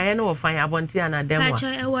no wo fan abonti ana dem wa Pacho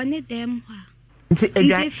e wo ne dem ho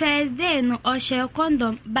nti first day no o share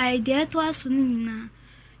condom by the to aso ni nyina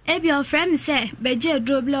e bi o friend se beje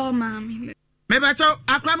drobla o maami me bacho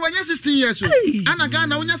akran wonya 16 years ana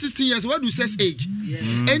Ghana wonya 16 years what do sex age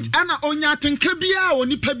and ana onya tenka bia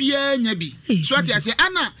onipa bia nya bi so ati ase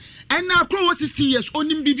ana akro wo 16 years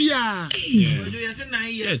onim bibia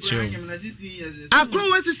akro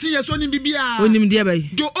wo 16 years onim bibia onim dia bai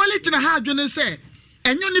the only thing ha adwene say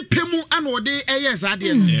enyo ni pemu ana ode eyes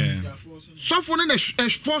ade no so for no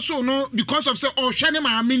force no because of say o hwe ne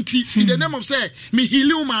ma minti in the name of say me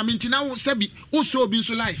healing ma minti na wo say bi wo so obi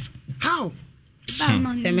so life how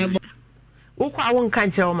Ukwa won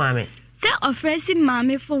kan che o mame. Se ofresi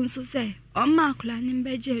mame phone so say o ma akula ni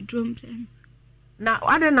mbeje drum plan. Na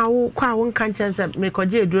ade na wo kwa won kan che se me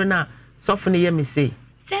koje eduro na sofo ne ye me say.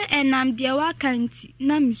 Se enam de wa kanti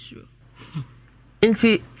na misuro.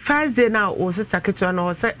 Nti first day na o sister keto na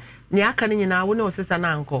o se ne aka ne nyina wo ne o sister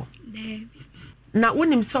na anko. Na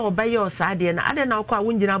wonim se obaye o sa ade na ade na kwa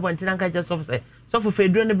won gina abonti na kan che sofo fe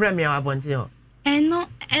eduro ne bra me abonti ho. Eno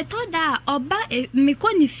etoda oba me ko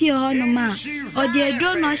ni fie ho no ma o de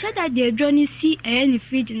edro no shada de edro ni si ni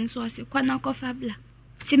fridge ni so se kwa na kofa bla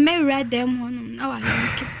ti me read them ho no na wa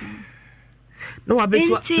like no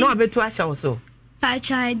abetu asha so pa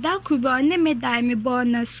chai da kubo ne me dai me bo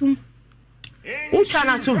na sum u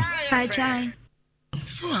chana sum pa chai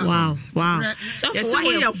wow so why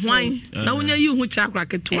you wine na unya you hu chakra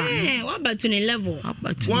ketwa what about to level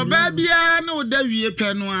wo ba bia na o da wie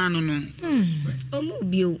pe no anu no omu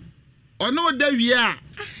bio ono da wi a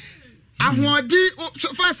ahodi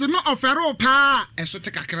first no ofero pa eso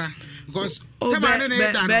te kakra because temane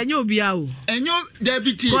na da benyo obia o enyo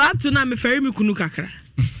debiti go up to na me ferry me kunu kakra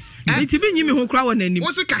iti bi nyimi ho kra wona nim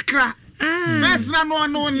wo se kakra first na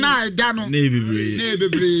no na da no na bebre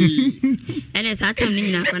ene sa tam ni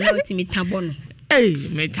nyina kwa na otimi tabo no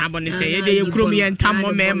me tabo ne se ye de ye krom ye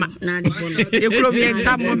ntamo mema na de bono ye krom ye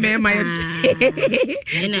ntamo mema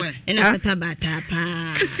ena tata pa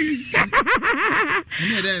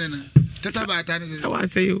ene de na tata bata ne so wa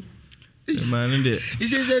say you man de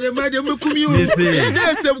ise de ma de mekumi o de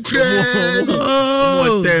sem kre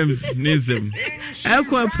what terms nisem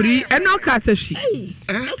ekwa pri eno ka sashi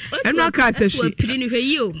eno ka sashi pri ni hwe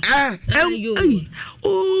yo yeah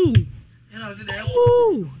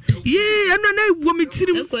eno na iwo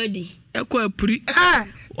mitirim ekwa pri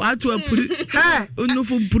watu apuri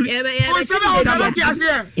onufu pri o se ba o ba ti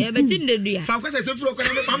ase e be jinde dua fa kwese se furo ko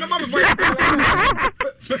na me pa me ba me fo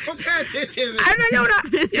I know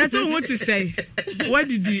you. Yes, what to say? What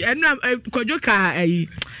did you? And Kojoka, a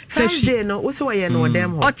Saturday, no, what's why you're no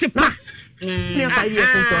damn hot. Tipa.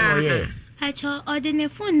 I saw ordinary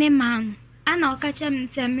phone name, man. And I'll catch him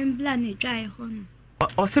some blanny dry home.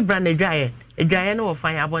 Or see brandy dry, a dry no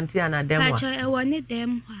fine abontiana demo. I wanted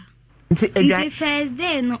them. The first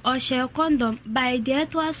day, no, or shall condom by the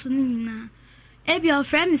to us soon. If your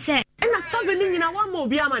friend said, and I saw the in a one more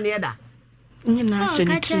be a maniada.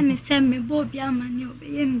 Catch me, send me Bobby Amani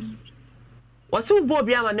obey. What's who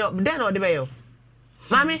Bobby Amani then or the bail?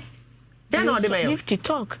 Mammy, then or the bail? To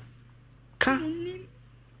talk. Come.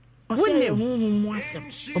 Wouldn't you whom was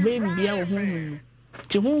or baby be our home?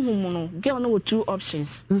 To whom girl no 2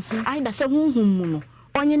 options. Either say whom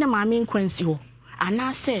only the mammy in Quincy, and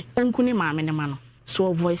I say uncle mammy the man.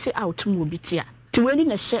 So voice it out to Mobitia. To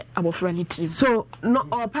wedding a share our friend. So no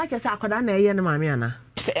or patches are could I and Mammiana.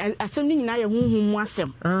 Assembling na whom was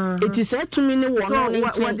him. It is said to me, no one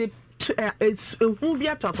it's who be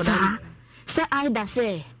a talk. Say either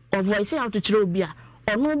say or voice out to Trobia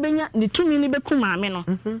or no benya the 2 minute becuma meno.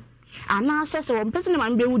 And now says one person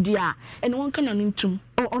and be dear and one can into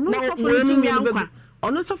or no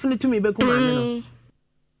or not soften to me becuma.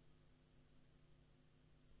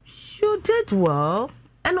 You did well,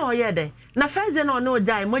 and all yeah, day. Na first and no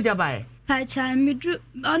die, Mojabai. Pacha, me drew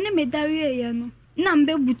on a medallion.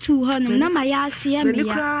 Number 2 honum, na my assy, and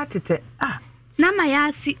na my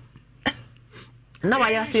assy. Now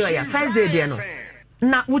I ask you, first day, dear.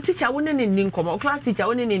 Now, what teacher wouldn't in income or class teacher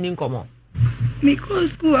wouldn't in income?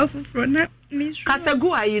 Because school of front, Miss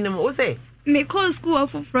Catagua, you know, what say? Because school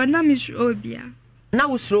of front, Miss Obia. Now,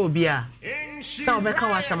 Robia. Now,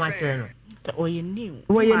 Becca, some maternal. Oh, you knew.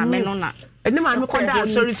 Well, you know, and the man called out,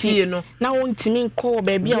 sorry, you know. Now, want to mean call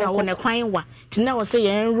baby, I want a crying one. To now say,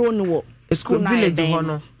 and run school village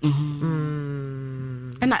honor.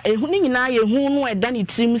 And I hunting in I who know a Danny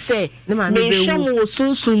Trim say, the man may show more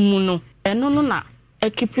soon, and no, I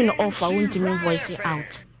keep in off. I want to mean voice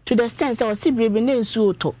out. To the stance, I was see baby named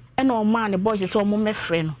Suto, and all man, the boys is all my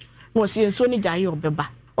friend. Was he so need I beba.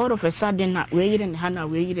 All of a sudden, not waiting in Hannah,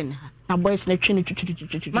 waiting. Now, boys, let you Mammy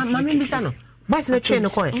Bissano. Boys, let you in a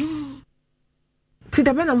coin. See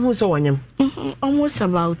the venom who's on him. Almost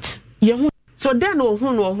about young. So then, no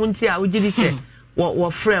who or whom see, I would you say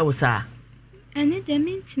what frails are. And it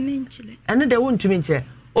means to mention. And they won't to mention.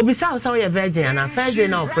 Or besides, how a virgin and a fair day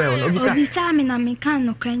now, frail. Or besides, I'm a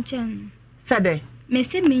mechanic crunching. Saturday,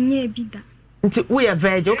 Missy me, bida. We are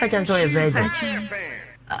virgin, catch and so a virgin.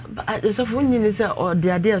 But so when you say, or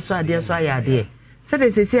the idea, so I dear. So they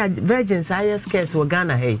say, virgins, I scarce were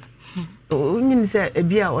Ghana, hey. When you say a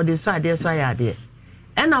beer or the so I dear.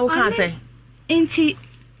 And I can't say, ain't he?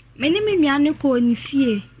 Many me ko ni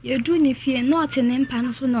fie, you do ni fie, not an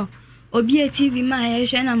empanaso no. Or be a TV, my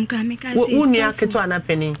and I'm Grammica. Who near Ketuana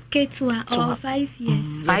penny? Ketua, or 5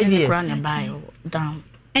 years. 5 years. Run a bio down.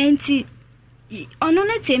 Ain't he? On a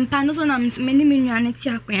empanaso, many millions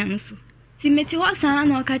of aquariums. See, Metty was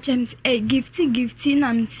no catch him, a gifty,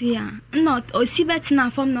 Namsia. Not or see better now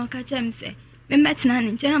from no catch him say. Me better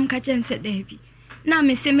than jam catch him said Davy. Now,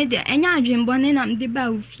 Miss Media, and I dream bonnet am the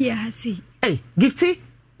bow fear has see. Hey, gifty,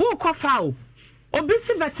 who cough foul? Or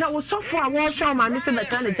busy better was so far, one show my Mr.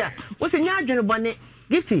 Mechanic. What's in your general bonnet?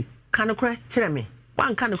 Gifty, can a crash me.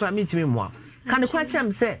 One can a meet me more. Can a crash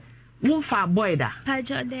him say, won't far boy da.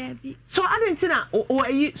 Pajo Debbie. So I didn't know, or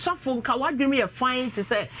you suffer, can what give me a fine to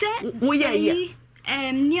say? We are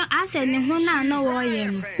near us and Hona no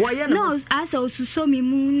warrior. Why, no, as also saw me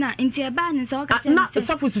moon into a ban is all not the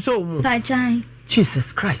suffer to so moon. Pajine.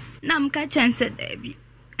 Jesus Christ. Nam catch and said Debbie.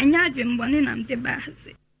 And your dream bonnet am the bass.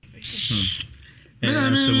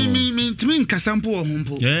 me nkasampo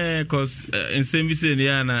hompo. Yeah, cause in same we say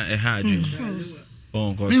na e hard.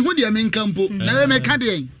 Oh, cause me hu dia me nkampo. Na me ka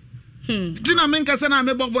de. Tina me nkasa na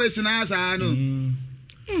me boys na asa no.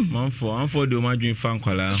 Manfo de o ma dwen fan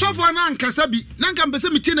kwala. So for na nkasa bi. Na nka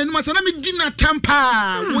mpese me tie na numa sa na me di na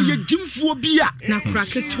tempa. Wo ye jimfuo bia. Na kura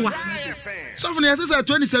ketwa. So for na say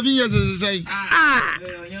 27 years say.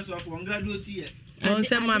 Onye so for graduate here. On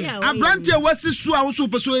say mama. Abrantie wasi so a wo so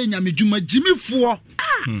peso enya me dwuma jimifo.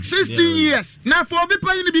 16 years. Na for obi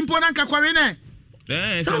pa ni bi mpo na nka kwawe na.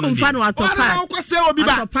 So mfa no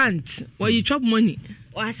atopant. Where you chop money.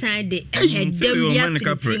 Wasan de dem bia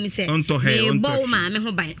tutim se me bo ma me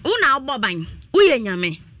ho ban una obo ban uye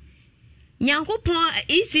nyame nyankopon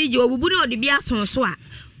ECG obubu na ode bia sonso a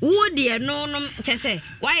wo de no chese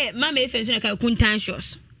why mama efenso na ka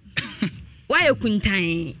kuntantious why kuntan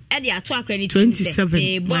e de ato accredit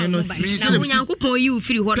 27 minus na nyankopon yi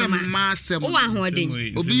ufiri ho no ma wo wa ho de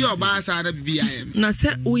obi yo ba sa da bibia na se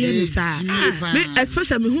uye ni sa me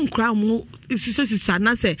especially me hu nkra mo sisa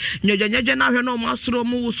na se nyodnyodwo na hwe no mo asoro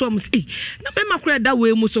mo wo so mo se na be makura da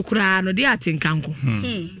we mu so kura no de atenkanko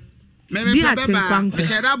me baba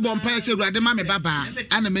sheda bompa se ruade ma me baba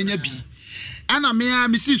ana manya bi ana me a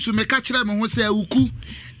me si su me ka kire me ho se awuku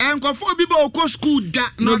enkofo bi ba okọ school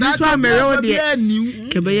da no da to me de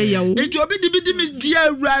ke be ye yawo ejo bi di me di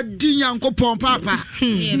awurade yankopon papa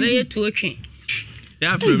e be ye tu otwe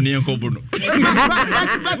ya from ni enko bono but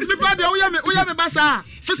me father we me basa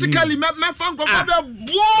physically me fan go be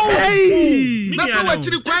bo na ko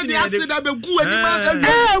wachiri kwa di acid abegu ani ma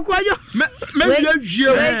kwajo me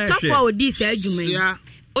wie so for this adwuma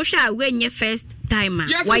o sha we nye first timer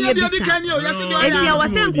why you be e dia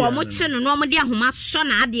wase nko mo che no mo de ahoma so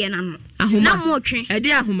na ade na no na mo twe e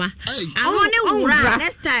de ahoma ahoma ne wura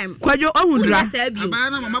next time kwajo ohudra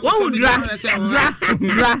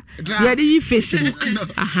dra ya de yi fish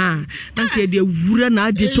aha na ke de wura na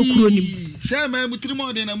ade tokuro nim say ma mutiri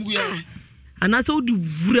mo de na mu ya ana so di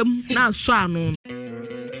wuram na so ano.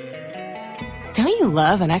 Don't you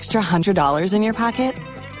love an extra $100 in your pocket?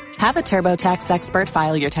 Have a TurboTax expert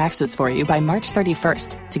file your taxes for you by March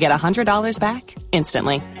 31st to get $100 back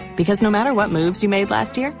instantly. Because no matter what moves you made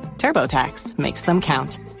last year, TurboTax makes them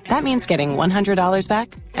count. That means getting $100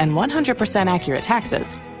 back and 100% accurate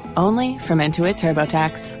taxes only from Intuit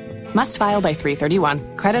TurboTax. Must file by 3/31.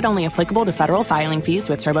 Credit only applicable to federal filing fees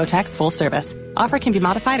with TurboTax full service. Offer can be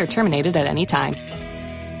modified or terminated at any time.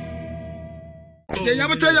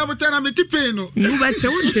 Yabuta na me tipe no. You bet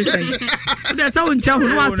you won't say. That's how uncha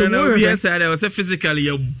ho wa so no. Yes, I was physically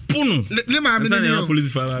you bunu. Le ma me no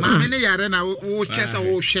police file. Ma me ne yare na wo chesa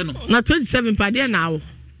wo hwe no. Na 27 pa dia na wo.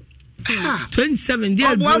 27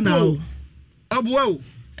 dia do na wo. Obo.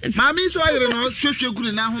 Ma me so ayere no hwehwe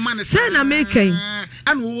guru na homa ne say na me kan.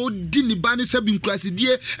 Ana wo di ni ba ne sabi nkrasi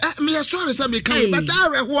die. Me ya sorry say me kan but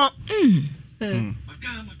areho.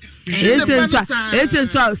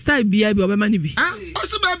 It's so style bia bi obema ni bi o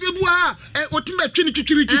so ba bi bu a o ti me twi ni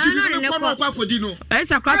twitwiri ni ko no kwa kodi no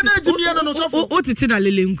esa kwat o titi na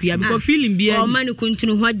lele nkuya because feeling bia o manu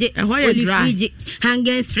kuntunu hoje oli frige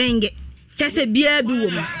hangen spring chese bia bi wo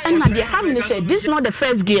mu and na dey how many say this is not the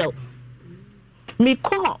first girl me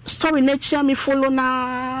call story nature me follow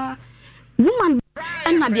na woman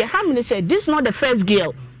and na dey how many say this is not the first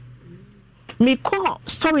girl me call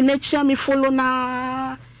story nature me follow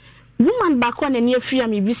na woman back on near fear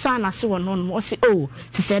me bisa na se won no say oh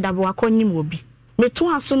she said that wa konyim obi me to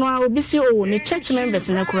aso no obi say oh ne church members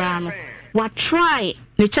na kura no wa try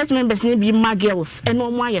ne church members ne bi ma girls e no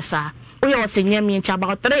mo ayesa o ye o se nya me ncha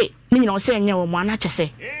about 3 ni nyina o se nya wo mo ana chese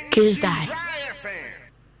case die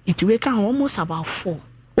it we can almost about 4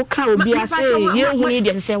 o ka obi ase ye hu ni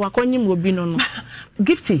de se wa konyim obi no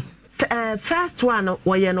gifty first one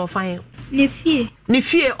wo ye no fine ne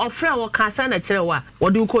fie ofra wo kasa na kire wa wo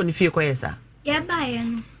de ko ne fie ko yesa ya ba ye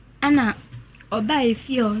no ana oba e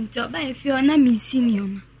fie o nti oba e fie o na mi senior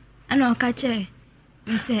ma ana o ka che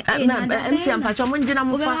nse na MC ampacho mo ngina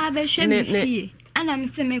mo fa ne fie ana mi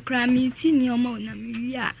se me kra mi senior ma na mi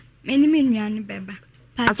wi a me ni me nua ne beba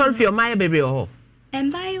asori fie o ma ye bebe o ho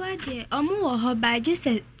embai wa de o mo wo ho ba je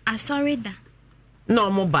se asori da no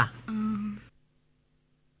mo ba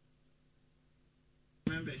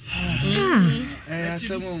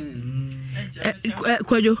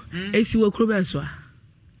kwajo esi wo kro be so a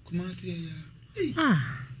kumasi ya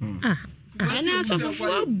ana so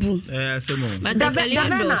fo bu asemo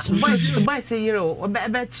boy say yero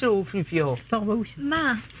be true free o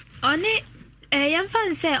ma oni yam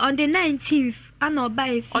fan say on the 19th ana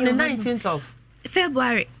buy on the 19th of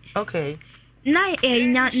February okay na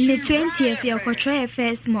nya ne 20th ya ko try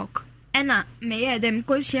first mock Anna, may them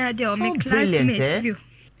because she had my classmates.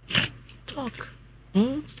 Talk.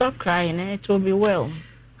 Stop crying, it will be well.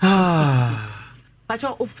 But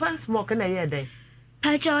your first smoke in a year day.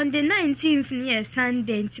 Patch on the 19th near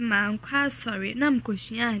Sunday, man, quite sorry, Nam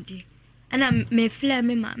Cushiadi. And I may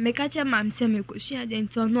flame ma, make catch a mam semi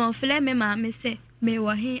cushiadi, so no flame ma, me say, may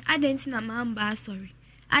were he, I didn't know mam bar sorry.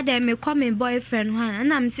 I dare me call me boyfriend one,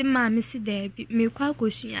 and I'm saying, ma, Missy there, me quite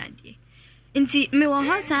cushiadi. Inti me wa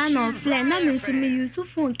hosa no flame, na me see me use to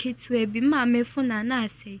phone kids will be ma me phone and I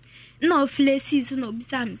say. No flesis no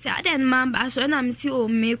bisam say, I didn't man bar so, and I'm see, oh,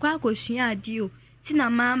 me quite cushiadi, Tina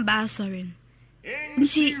man bar sorry.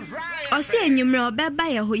 Nti o se enwumre obeba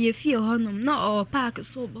ye ho ye fie honom na o park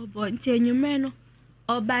so bobo nti enwumre no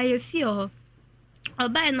oba ye fie ho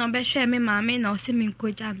oba no be hwe me maame na o se me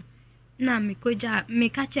nkoja no na me koja me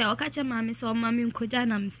kache o kache maame so maame nkoja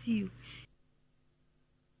na msi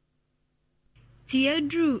ti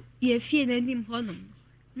edru ye fie na nim honom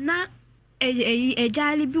na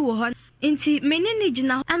ejali bi wo ho nti menini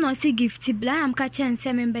gina ana o se gift bla am kache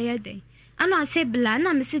nse me be ye den ana say bla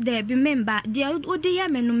na me say there be member dia odi ya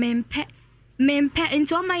me no mempe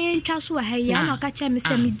nti o ma ye ntwa so ha ya na ka cha me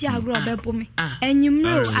say me di agro bebo me enyim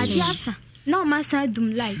no adi asa na o ma sa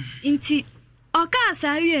dum light nti o ka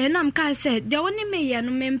sa wie na m ka say de woni me ye no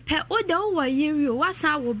mempe o de o wa ye wi o wa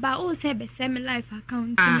sa wo ba o say be say me life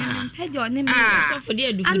account me mempe de oni me so for de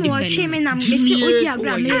adu ani o twe me na me say odi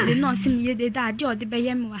agro me de no say me ye de da de o de be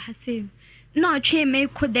ye me wa ha say na o twe me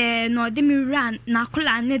ko de no de me ran na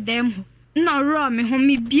kola ne dem ho no raw me home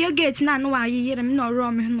me bia gate na no wa yere me no raw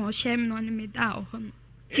me no shame no ne me da o ho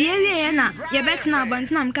ti ewie na ye bet na abant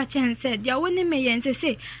na m ka chen said ya woni me yen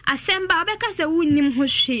say asemba abeka se wunnim ho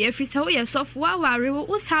hwe efisa wo ye sofo wa ware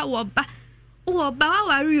wo sa wo ba wa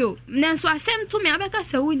ware o nenso asem to me abeka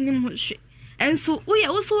se wunnim ho hwe enso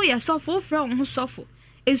wo ye sofo from ho sofo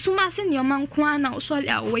esuma se ne o man ko ana wo so le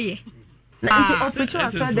awoye na opichu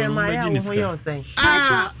asa de maya wo ho yo sen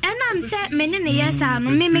enam se mene ne yesa no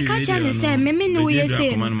me ka cha ne se me ne wo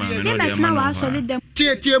yese me bet na wa so le dem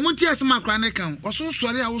tie mu tie se makra ne kan o so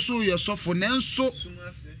sori a wo so ye sofo nenso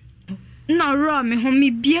no ro me ho me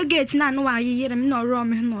bia gate na no wa yere me no ro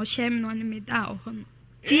me no shem no ne me da o ho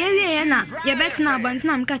tie wie na ye bet na abant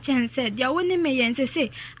na m ka cha ne se dia woni me yen se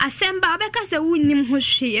asemba abeka se wunnim ho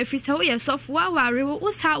hwe efisa wo ye sofo wa ware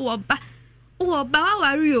wo sa wo ba wo ba wa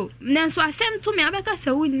ware o nenso asem to me abeka se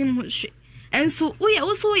wunnim ho hwe enso wo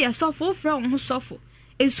ye sofo from ho sofo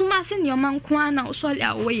esuma se ne o man ko ana wo so le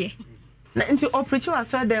awoye na nti opricho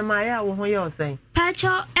aso de maya wo ho ye osen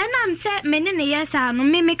pacho enam se mene ne yesa no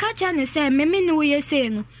me ka cha ne se me ne wo yese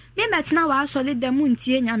no me betina wa aso le dem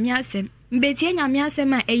ntie nyame asem mbetie nyame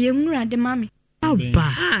asem a eye nwura de mame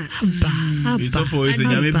abba so for is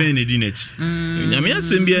nyame ben ne dinachi nyame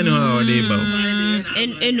asem bia ne ho de ba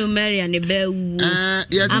eno Maria ne ba wu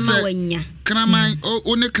ama wanya kraman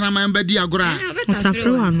o ne kraman ba di agora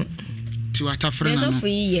otafrewa no to atafrena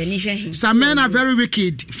no some men are very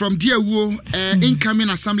wicked from Diawo incoming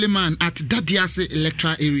assemblyman at Dadiase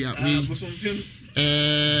electoral area we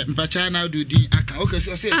mpacha na do di aka okay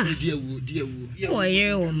so say Diawo oh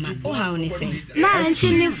yeah ma oh how ni say na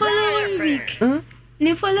until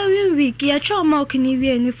the following week ya choma okini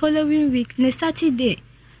we the following week ne Saturday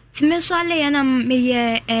timeswale ya na me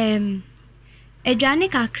ye edwane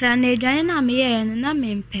kakra na edwane na me ye na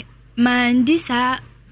mempe mandi sa